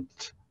things I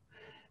want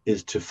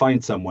is to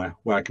find somewhere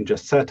where I can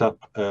just set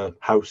up a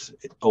house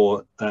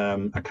or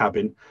a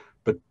cabin,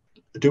 but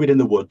do it in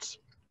the woods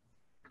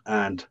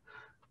and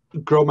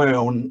grow my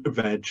own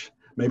veg,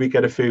 maybe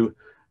get a few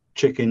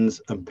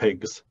chickens and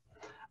pigs,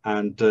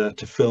 and to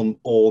film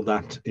all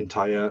that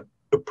entire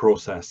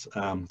process,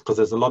 because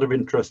there's a lot of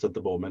interest at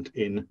the moment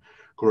in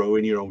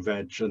growing your own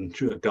veg and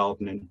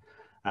gardening.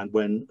 And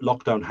when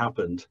lockdown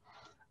happened,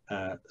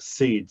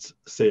 seeds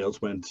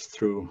sales went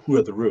through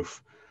the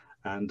roof.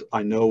 And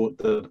I know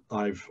that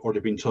I've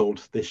already been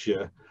told this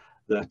year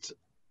that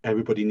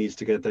everybody needs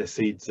to get their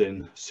seeds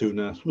in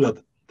sooner,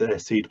 their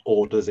seed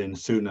orders in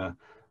sooner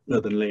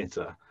than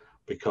later,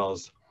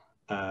 because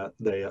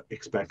they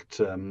expect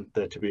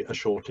there to be a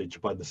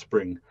shortage by the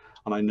spring.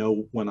 And I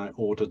know when I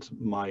ordered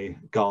my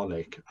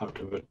garlic, out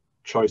of a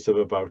choice of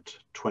about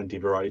 20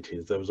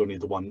 varieties, there was only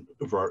the one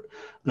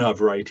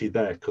variety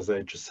there, because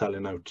they're just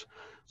selling out.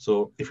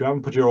 So if you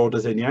haven't put your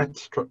orders in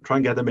yet, try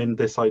and get them in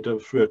this side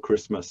of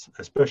Christmas,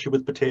 especially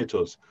with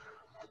potatoes.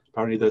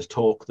 Apparently there's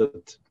talk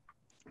that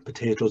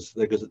potatoes,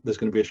 there's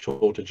going to be a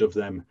shortage of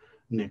them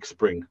next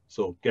spring.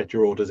 So get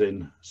your orders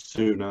in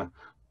sooner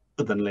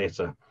than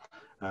later.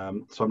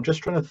 So I'm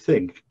just trying to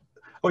think.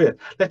 Oh yeah,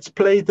 let's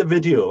play the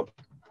video.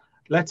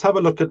 Let's have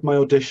a look at my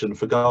audition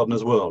for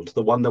Gardener's World,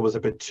 the one that was a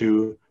bit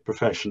too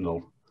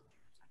professional.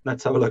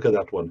 Let's have a look at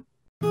that one.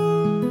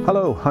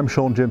 Hello, I'm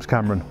Sean James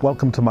Cameron.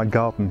 Welcome to my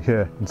garden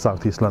here in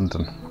southeast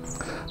London.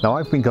 Now,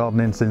 I've been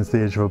gardening since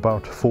the age of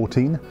about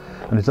 14,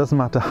 and it doesn't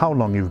matter how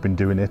long you've been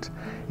doing it,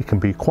 it can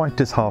be quite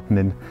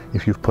disheartening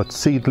if you've put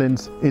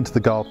seedlings into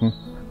the garden,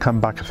 come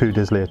back a few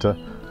days later,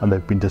 and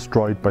they've been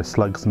destroyed by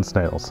slugs and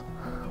snails.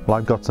 Well,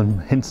 I've got some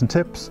hints and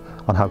tips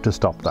on how to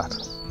stop that.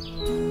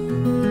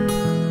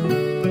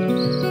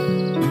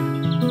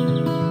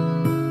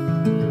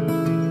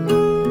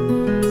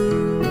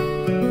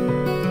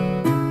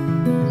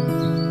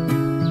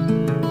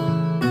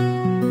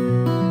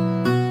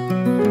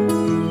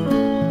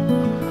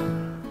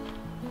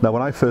 Now,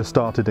 when I first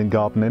started in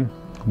gardening,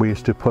 we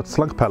used to put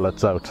slug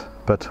pellets out,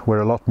 but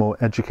we're a lot more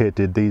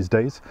educated these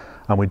days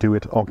and we do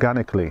it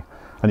organically.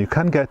 And you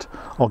can get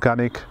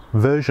organic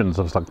versions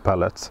of slug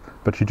pellets,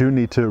 but you do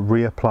need to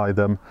reapply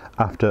them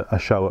after a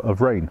shower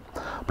of rain.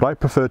 But I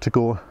prefer to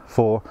go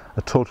for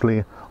a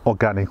totally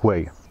organic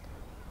way.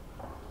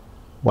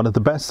 One of the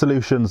best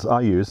solutions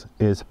I use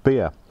is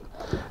beer.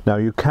 Now,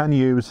 you can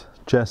use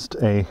just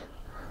a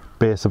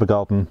base of a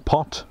garden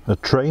pot, a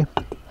tray,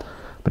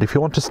 but if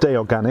you want to stay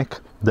organic,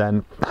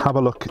 then have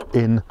a look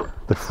in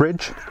the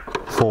fridge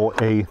for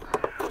a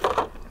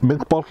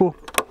milk bottle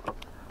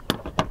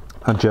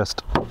and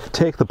just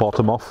take the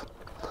bottom off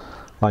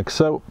like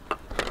so,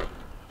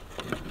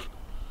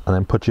 and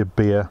then put your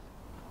beer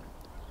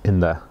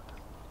in there.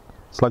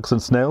 Slugs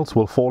and snails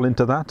will fall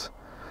into that,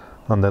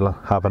 and they'll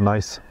have a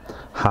nice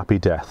happy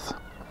death.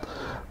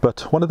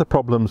 But one of the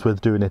problems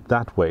with doing it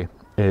that way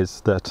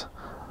is that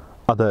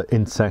other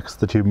insects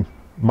that you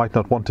might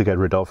not want to get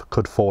rid of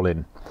could fall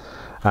in,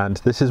 and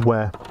this is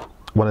where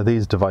one of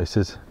these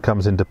devices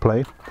comes into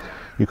play.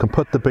 You can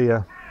put the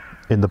beer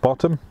in the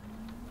bottom,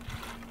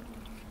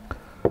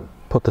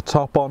 put the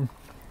top on,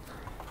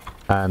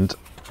 and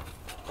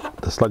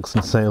the slugs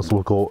and snails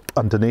will go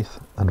underneath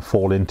and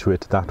fall into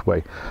it that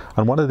way.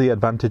 And one of the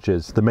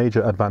advantages, the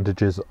major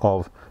advantages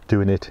of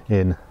doing it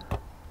in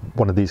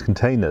one of these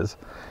containers,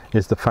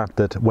 is the fact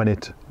that when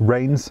it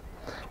rains,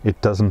 it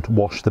doesn't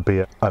wash the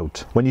beer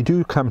out. When you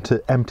do come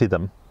to empty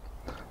them,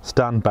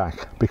 stand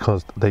back,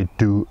 because they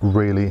do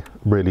really,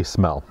 really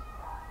smell.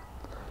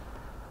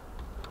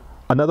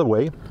 Another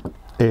way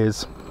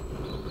is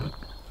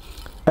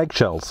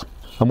eggshells.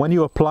 And when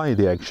you apply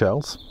the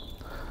eggshells,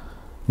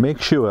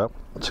 make sure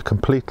to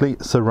completely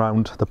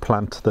surround the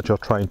plant that you're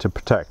trying to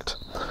protect,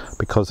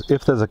 because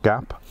if there's a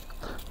gap,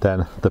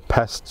 then the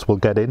pests will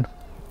get in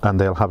and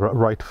they'll have a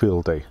right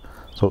field day.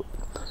 So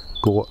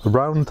go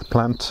around the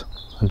plant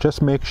and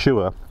just make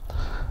sure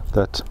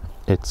that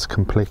it's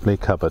completely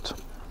covered.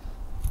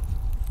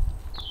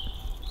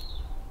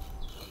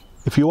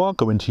 If you are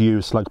going to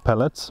use slug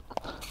pellets,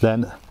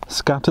 then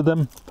scatter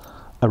them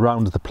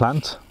around the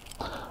plant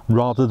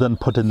rather than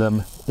putting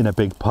them in a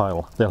big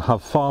pile. They'll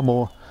have far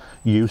more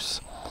use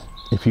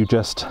if you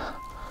just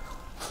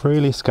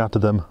freely scatter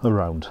them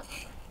around.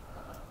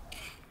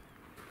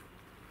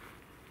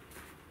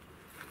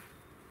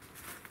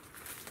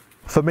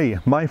 For me,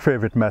 my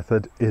favourite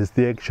method is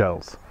the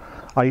eggshells.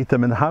 I eat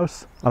them in the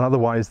house, and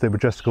otherwise they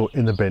would just go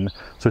in the bin,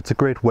 so it's a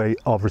great way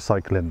of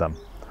recycling them.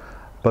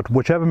 But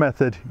whichever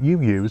method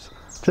you use,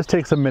 just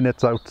take some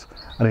minutes out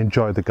and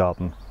enjoy the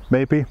garden,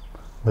 maybe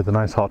with a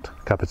nice hot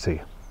cup of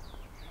tea.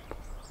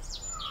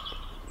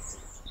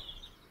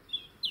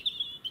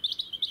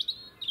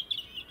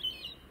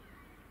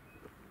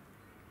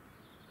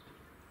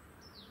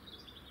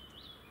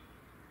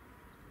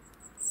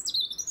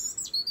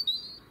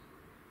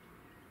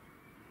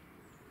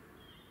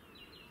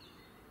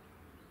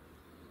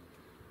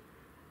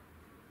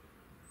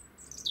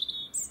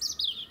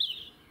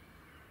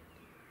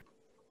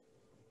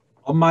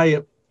 On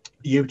my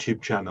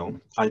YouTube channel,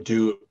 I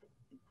do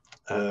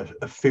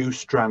a few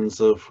strands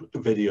of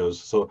videos.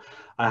 So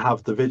I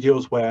have the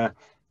videos where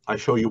I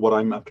show you what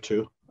I'm up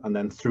to, and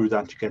then through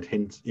that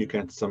you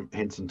get some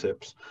hints and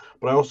tips.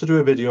 But I also do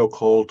a video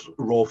called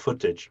raw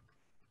footage,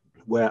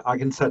 where I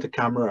can set a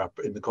camera up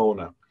in the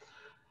corner,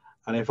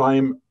 and if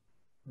I'm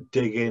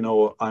digging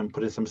or I'm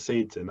putting some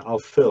seeds in, I'll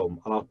film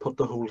and I'll put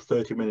the whole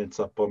 30 minutes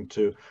up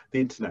onto the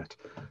internet.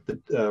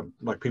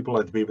 Like people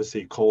like the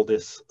BBC call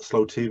this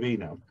slow TV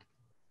now.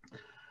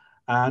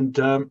 And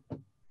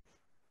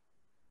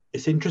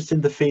it's interesting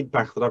the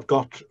feedback that I've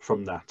got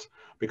from that,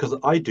 because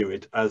I do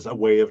it as a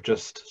way of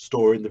just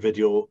storing the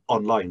video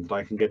online, that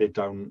I can get it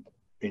down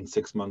in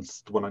 6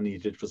 months when I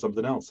need it for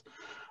something else.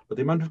 But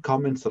the amount of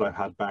comments that I've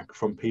had back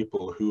from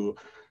people who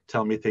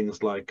tell me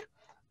things like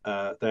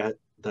that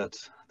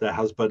their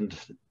husband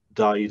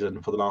died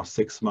and for the last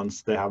 6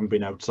 months they haven't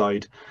been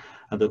outside,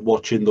 and that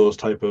watching those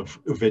type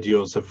of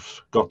videos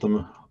have got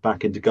them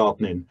back into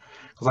gardening.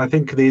 Because I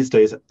think these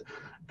days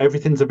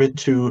everything's a bit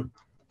too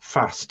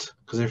fast,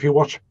 because if you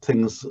watch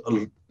things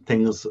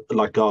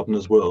like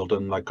Gardener's World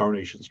and like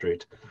Coronation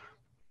Street,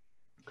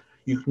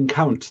 you can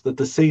count that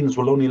the scenes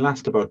will only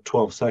last about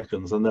 12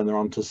 seconds and then they're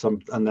onto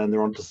something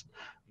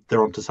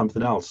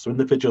else. So in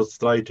the videos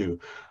that I do,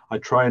 I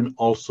try and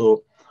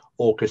also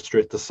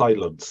orchestrate the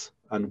silence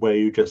and where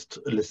you just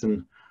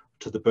listen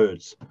to the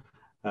birds.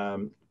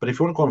 But if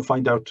you want to go and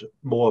find out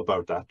more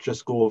about that,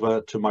 just go over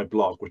to my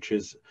blog, which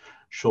is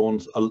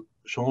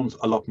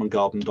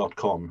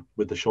allotmentgarden.com,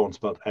 with the Sean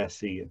spelled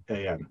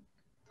S-E-A-N.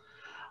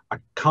 I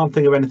can't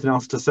think of anything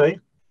else to say,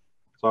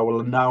 so I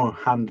will now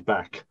hand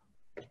back.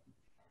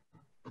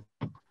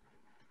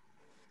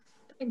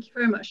 Thank you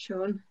very much,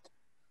 Sean.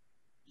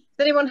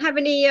 Does anyone have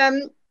any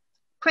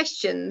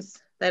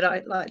questions that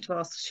I'd like to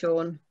ask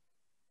Sean?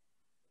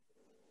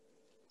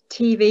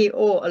 TV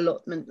or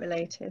allotment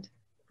related?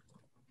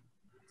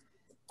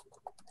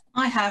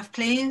 I have,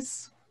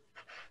 please.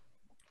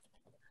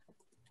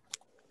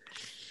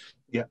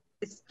 Yeah.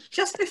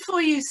 Just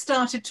before you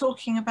started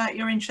talking about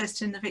your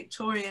interest in the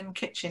Victorian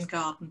kitchen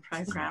garden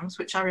programs,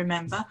 which I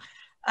remember,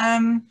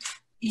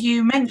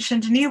 you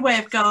mentioned a new way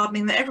of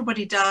gardening that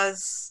everybody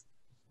does.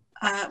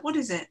 What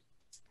is it?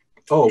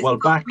 Oh, well,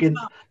 back in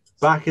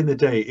the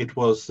day, it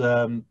was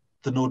the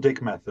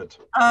no-dig method.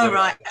 Oh,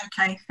 right.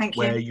 Okay. Thank you.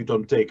 Where you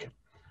don't dig.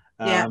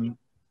 Yeah.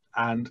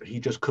 And he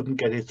just couldn't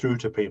get it through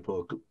to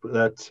people.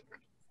 That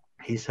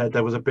he said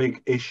there was a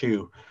big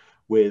issue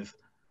with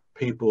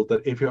people,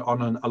 that if you're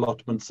on an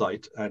allotment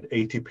site and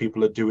 80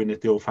 people are doing it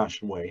the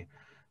old-fashioned way,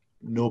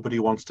 nobody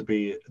wants to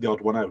be the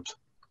odd one out,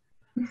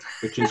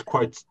 which is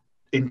quite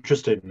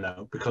interesting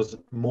now, because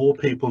more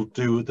people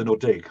do the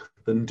no-dig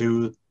than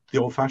do the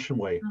old-fashioned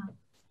way.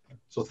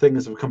 So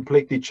things have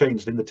completely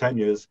changed in the 10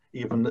 years,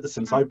 even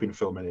since I've been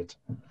filming it.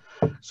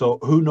 So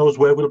who knows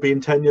where we'll be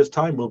in 10 years'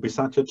 time? We'll be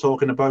sat here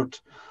talking about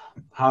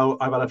how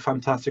I've had a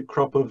fantastic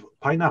crop of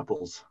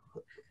pineapples.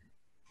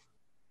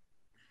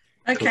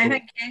 Okay,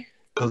 thank you.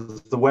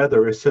 Because the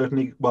weather is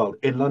certainly, well,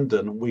 in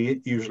London,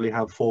 we usually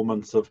have 4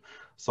 months of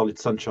solid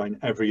sunshine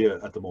every year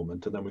at the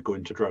moment, and then we go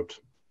into drought.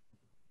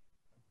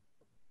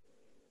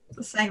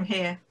 The same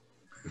here.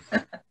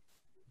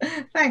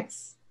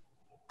 Thanks.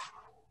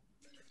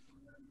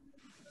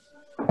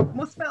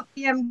 What about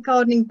the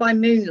gardening by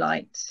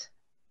moonlight?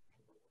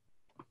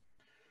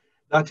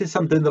 That is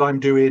something that I'm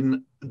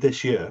doing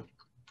this year,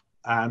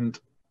 and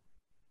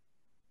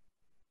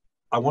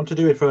I want to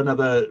do it for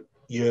another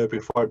year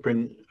before I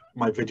bring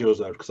my videos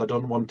out, because I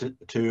don't want it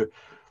to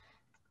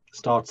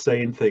start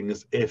saying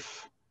things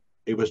if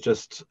it was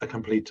just a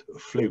complete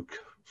fluke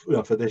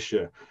for this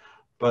year.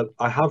 But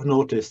I have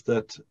noticed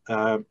that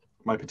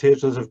my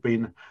potatoes have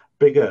been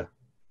bigger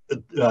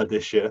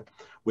this year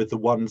with the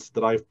ones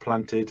that I've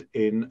planted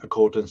in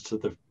accordance to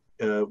the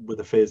with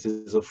the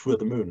phases of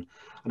the moon.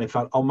 And in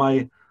fact, on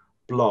my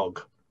blog,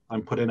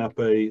 I'm putting up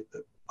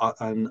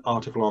an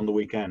article on the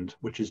weekend,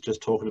 which is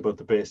just talking about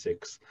the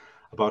basics,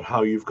 about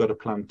how you've got to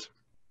plant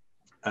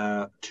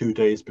 2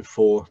 days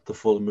before the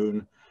full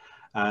moon,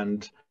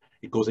 and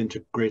it goes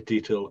into great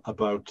detail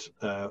about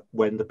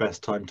when the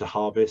best time to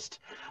harvest.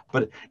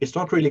 But it's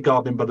not really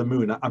gardening by the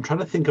moon. I'm trying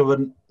to think of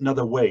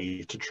another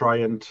way to try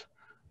and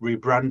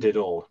rebrand it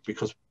all,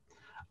 because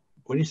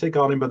when you say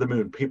gardening by the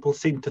moon, people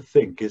seem to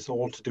think it's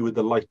all to do with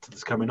the light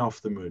that's coming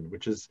off the moon,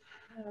 which is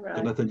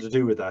got nothing to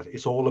do with that.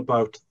 It's all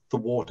about the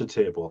water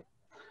table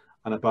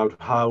and about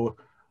how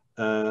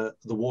the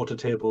water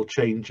table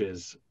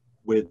changes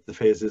with the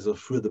phases of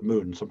through the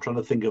moon. So I'm trying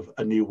to think of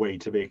a new way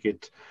to make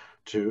it,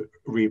 to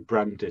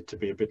rebrand it to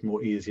be a bit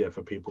more easier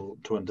for people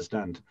to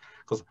understand.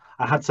 Because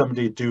I had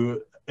somebody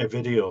do a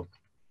video,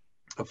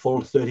 a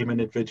full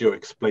 30-minute video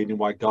explaining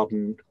why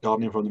gardening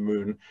from the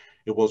moon,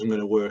 it wasn't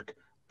going to work,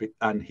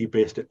 and he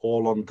based it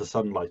all on the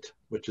sunlight,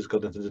 which has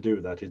got nothing to do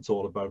with that. It's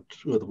all about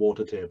the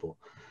water table.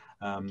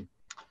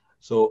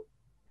 So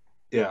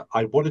yeah,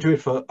 I want to do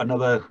it for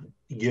another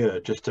year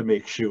just to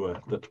make sure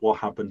that what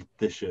happened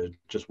this year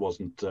just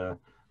wasn't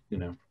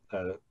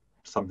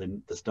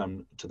something that's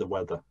done to the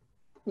weather.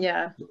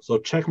 Yeah. So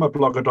check my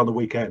blog out on the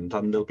weekend,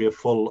 and there'll be a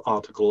full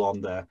article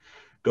on there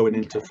going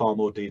into far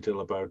more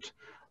detail about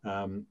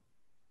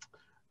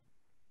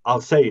I'll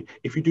say,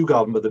 if you do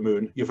garden by the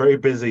moon, you're very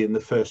busy in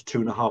the first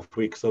 2.5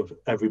 weeks of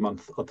every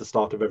month, at the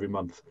start of every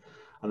month,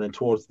 and then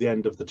towards the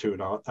end of the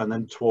 2.5, and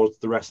then towards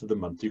the rest of the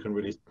month, you can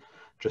really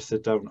just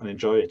sit down and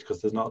enjoy it,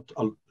 because there's not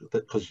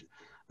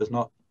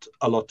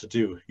a lot to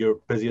do. You're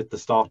busy at the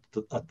start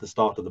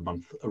of the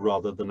month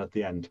rather than at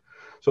the end.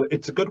 So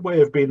it's a good way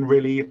of being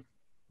really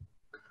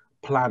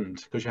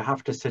planned, because you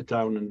have to sit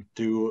down and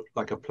do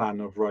like a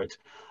plan of, right,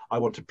 I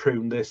want to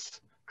prune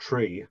this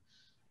tree,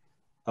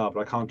 but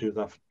I can't do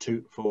that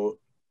for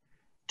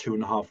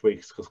 2.5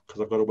 weeks because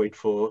I've got to wait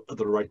for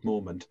the right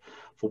moment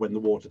for when the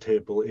water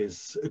table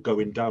is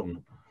going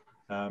down.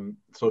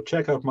 So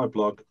check out my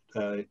blog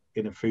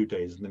in a few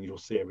days, and then you'll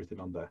see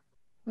everything on there.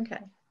 Okay,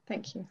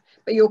 thank you.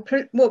 But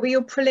what were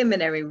your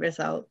preliminary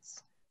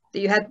results that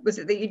you had? Was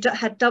it that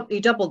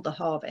you doubled the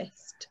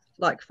harvest,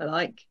 like for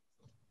like?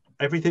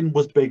 Everything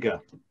was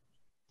bigger.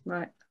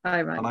 Right.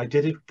 Oh, right. And I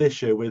did it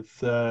this year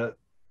with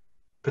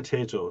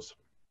potatoes,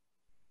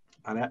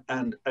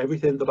 and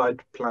everything that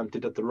I'd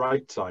planted at the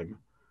right time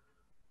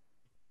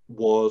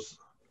was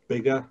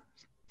bigger,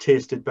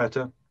 tasted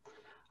better,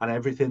 and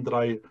everything that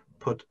I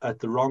put at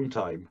the wrong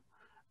time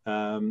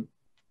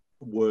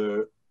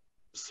were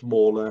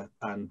smaller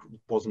and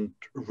wasn't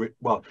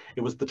well,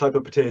 it was the type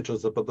of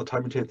potatoes that by the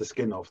time you take the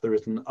skin off, there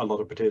isn't a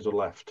lot of potato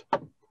left.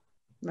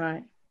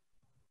 Right.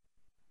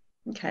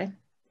 Okay,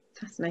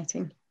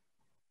 fascinating.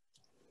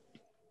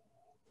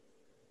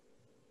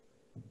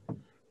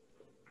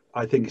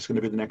 I think it's going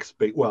to be the next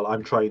big, well,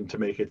 I'm trying to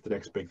make it the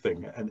next big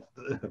thing, and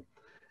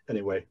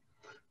anyway.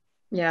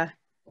 Yeah,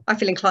 I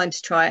feel inclined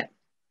to try it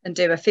and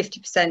do a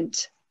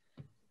 50%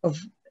 of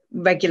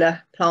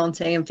regular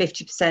planting and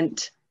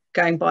 50%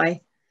 going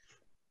by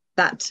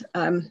that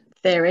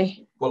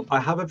theory. Well, I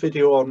have a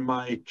video on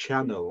my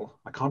channel,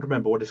 I can't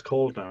remember what it's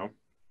called now,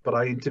 but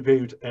I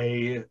interviewed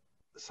a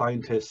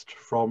scientist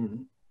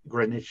from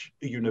Greenwich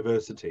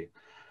University,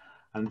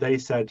 and they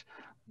said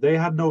they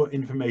had no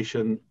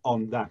information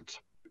on that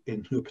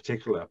in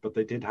particular, but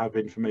they did have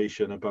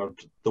information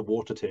about the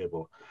water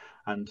table,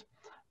 and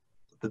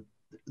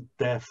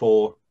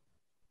therefore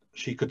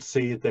she could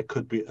see there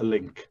could be a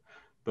link.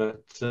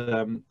 But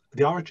the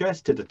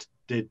RHS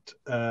did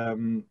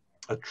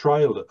a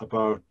trial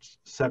about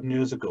 7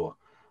 years ago,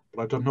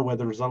 but I don't know where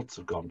the results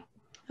have gone.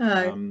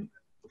 Oh.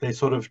 They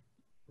sort of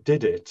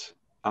did it,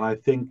 and I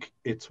think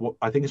it's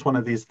one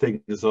of these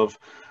things of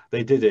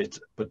they did it,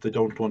 but they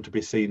don't want to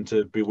be seen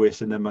to be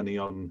wasting their money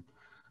on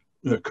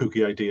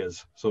kooky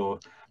ideas. So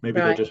maybe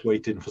they're just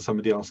waiting for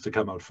somebody else to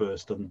come out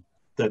first, and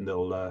then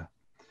they'll.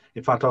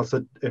 In fact,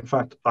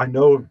 I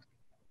know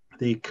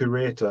the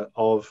curator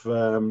of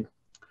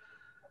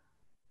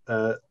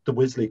the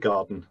Wisley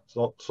garden.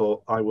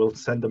 So I will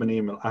send them an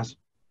email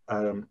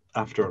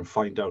after and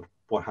find out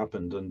what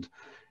happened. And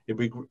it'd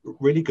be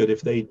really good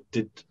if they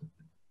did.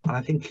 And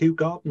I think Kew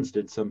Gardens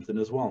did something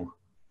as well.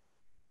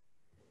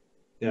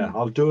 Yeah,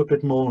 I'll do a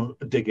bit more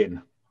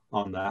digging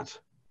on that.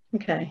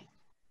 Okay.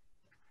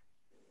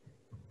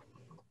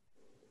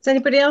 Does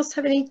anybody else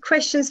have any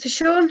questions for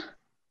Sean?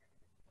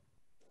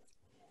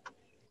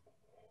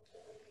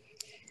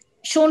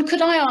 Sean,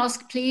 could I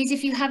ask, please,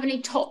 if you have any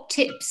top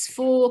tips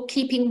for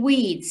keeping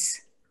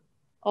weeds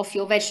off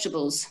your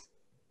vegetables?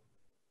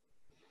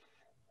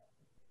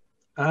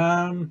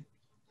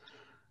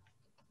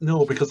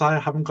 No, because I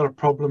haven't got a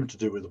problem to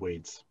do with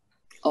weeds.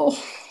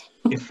 Oh.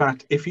 In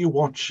fact, if you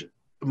watch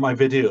my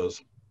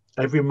videos,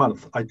 every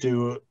month I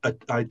do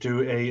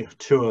a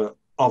tour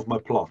of my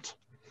plot,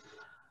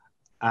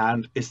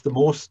 and it's the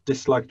most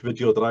disliked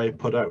video that I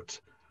put out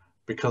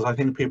because I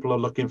think people are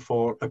looking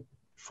for a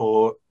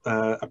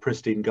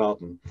pristine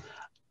garden,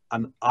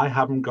 and I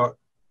haven't got.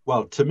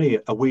 Well, to me,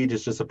 a weed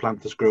is just a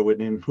plant that's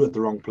growing in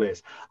the wrong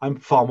place. I'm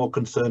far more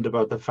concerned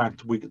about the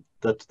fact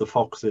that the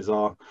foxes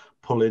are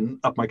pulling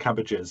up my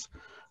cabbages.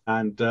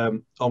 And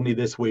only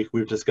this week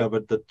we've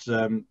discovered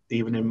that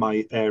even in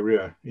my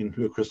area in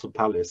Crystal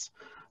Palace,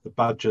 the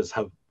badgers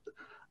have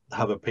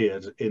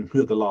appeared in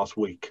the last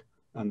week,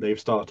 and they've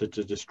started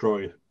to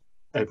destroy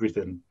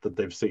everything that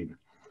they've seen.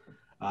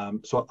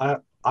 So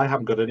I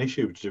haven't got an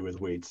issue to do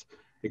with weeds,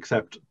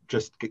 except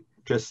just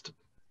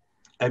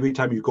every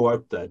time you go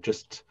out there,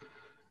 just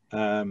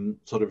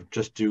sort of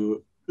just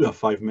do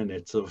 5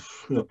 minutes of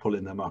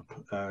pulling them up,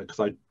 because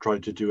I try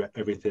to do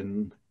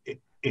everything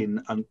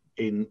in an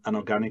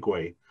organic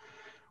way,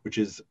 which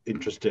is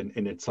interesting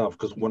in itself,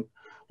 because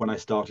when I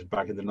started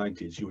back in the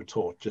 90s, you were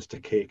taught just to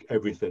cake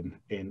everything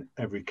in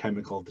every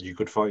chemical that you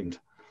could find,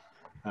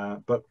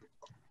 but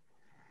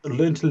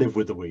learn to live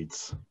with the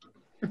weeds.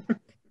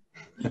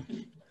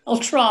 I'll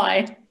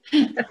try.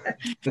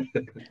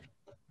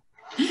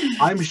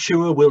 I'm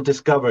sure we'll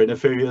discover in a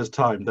few years'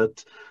 time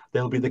that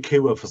there'll be the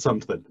cure for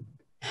something.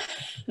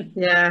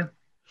 Yeah.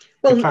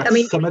 Well, in fact, I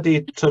mean,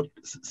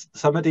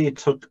 somebody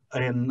took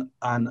in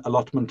an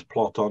allotment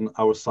plot on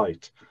our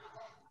site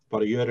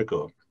about a year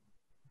ago,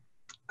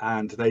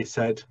 and they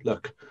said,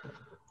 look,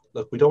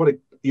 we don't want to.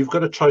 You've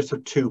got a choice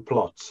of 2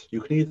 plots.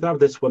 You can either have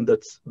this one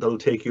that'll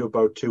take you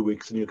about 2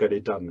 weeks and you get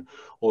it done,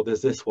 or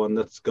there's this one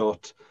that's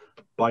got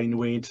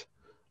bindweed.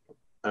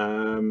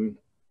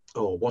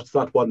 Oh, what's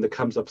that one that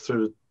comes up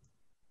through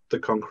the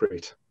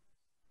concrete?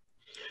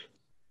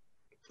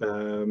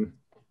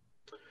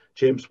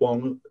 James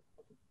Wong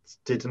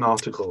did an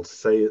article to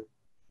say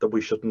that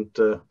we shouldn't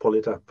pull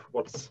it up.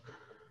 What's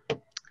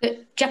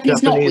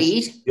Japanese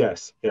knotweed?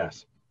 Yes.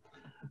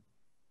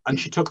 And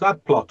she took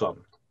that plot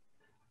on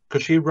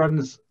because she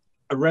runs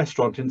a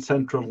restaurant in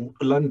central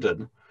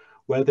London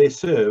where they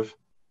serve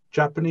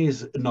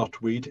Japanese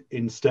knotweed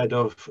instead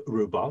of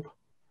rhubarb,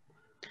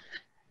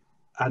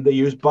 and they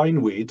use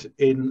bindweed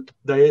in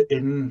their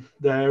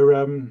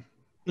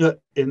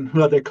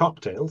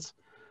cocktails,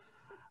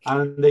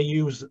 and they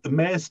use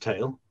mare's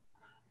tail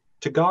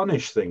to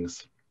garnish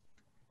things.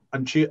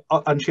 And she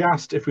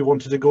asked if we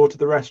wanted to go to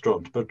the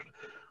restaurant, but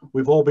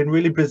we've all been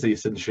really busy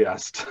since she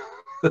asked,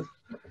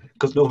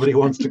 because nobody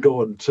wants to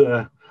go and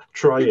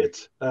try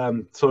it.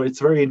 So it's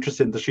very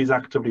interesting that she's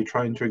actively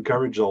trying to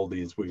encourage all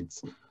these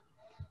weeds.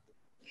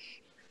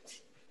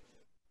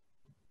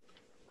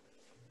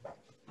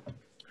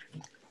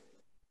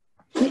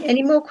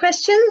 any more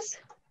questions?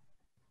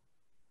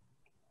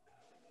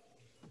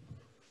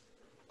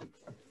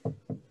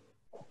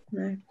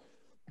 No.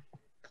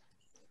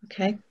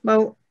 Okay,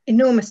 well,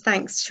 enormous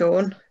thanks,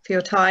 Sean, for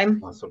your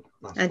time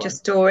and your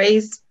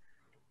stories.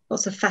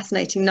 Lots of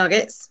fascinating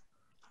nuggets.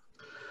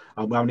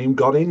 And we haven't even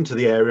got into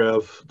the area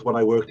of when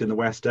I worked in the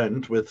West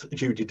End with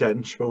Judy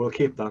Dench, but we'll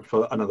keep that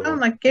for another one. Oh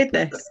my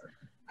goodness.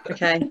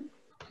 Okay,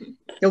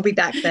 you'll be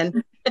back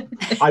then.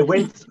 I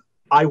went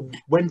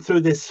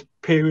through this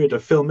period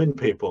of filming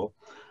people,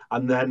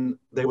 and then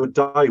they would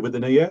die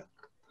within a year.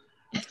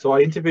 So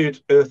I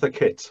interviewed Eartha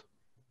Kitt,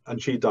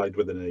 and she died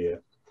within a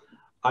year.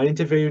 I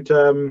interviewed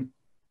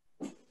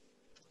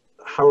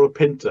Harold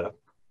Pinter,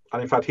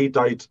 and in fact he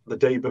died the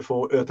day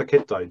before Eartha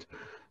Kitt died.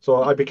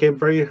 So I became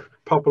very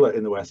popular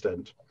in the West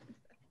End.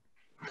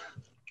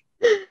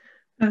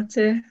 Oh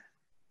dear,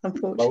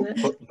 unfortunate.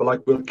 Well, but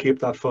like, we'll keep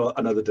that for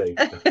another day.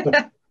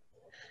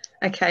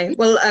 Okay,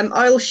 well,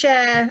 I'll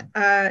share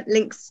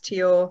links to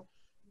your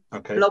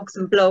blogs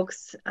and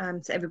blogs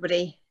to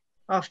everybody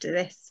after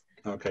this.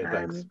 Okay,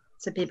 thanks.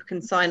 So people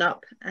can sign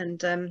up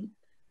and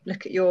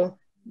look at your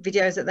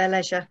videos at their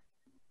leisure.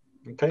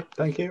 Okay,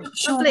 thank you.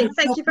 Lovely,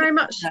 thank you very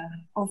much.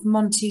 Of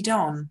Monty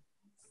Don.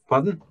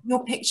 Pardon?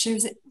 Your picture,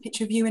 is it a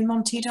picture of you in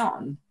Monty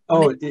Don?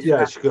 Oh,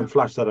 yes, you can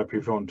flash that up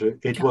if you want to.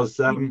 It was,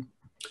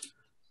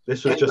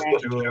 this was just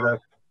to,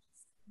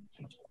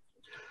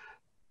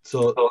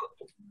 so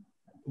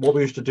what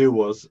we used to do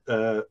was,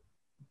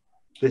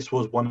 this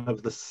was one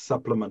of the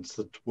supplements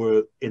that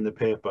were in the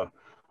paper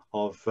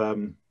of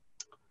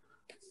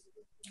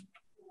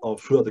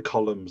few other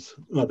columns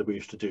that we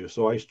used to do.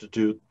 So I used to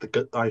do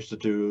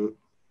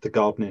the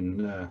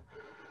gardening,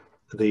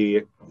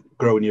 the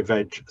growing your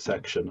veg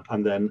section,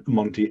 and then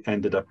Monty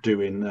ended up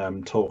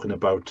doing talking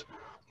about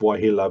why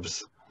he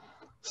loves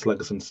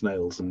slugs and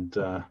snails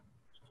and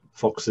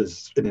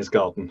foxes in his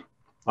garden.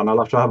 And I'll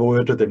have to have a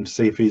word with him to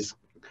see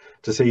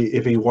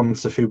if he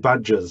wants a few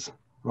badgers.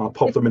 I'll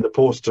pop them in the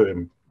post to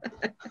him,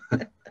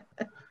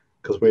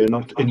 because we're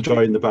not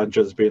enjoying the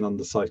badgers being on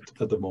the site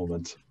at the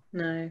moment.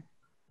 No.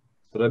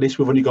 But at least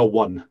we've only got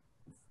one.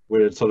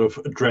 We're sort of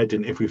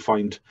dreading if we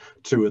find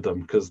two of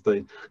them, because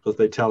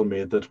they tell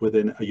me that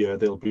within a year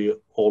they'll be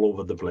all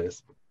over the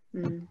place.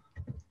 Mm.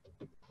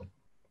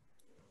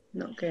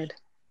 Not good.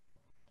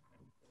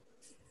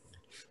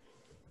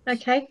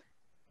 Okay.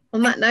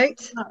 On that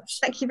note,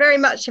 thank you very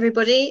much,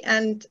 everybody,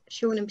 and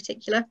Sean in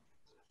particular.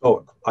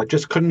 Oh, I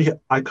just couldn't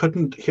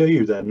hear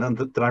you then, and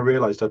then I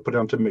realised I'd put it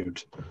onto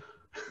mute.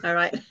 All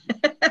right.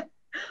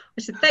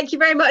 I said thank you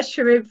very much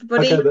for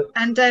everybody, Okay,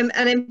 and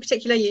in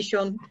particular you,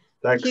 Sean.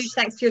 Thanks. Huge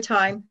thanks for your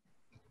time.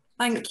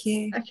 Thank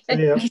you.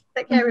 Okay.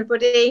 Take care,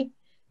 everybody.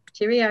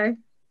 Cheerio.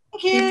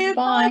 Thank you.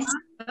 Bye.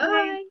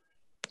 Bye.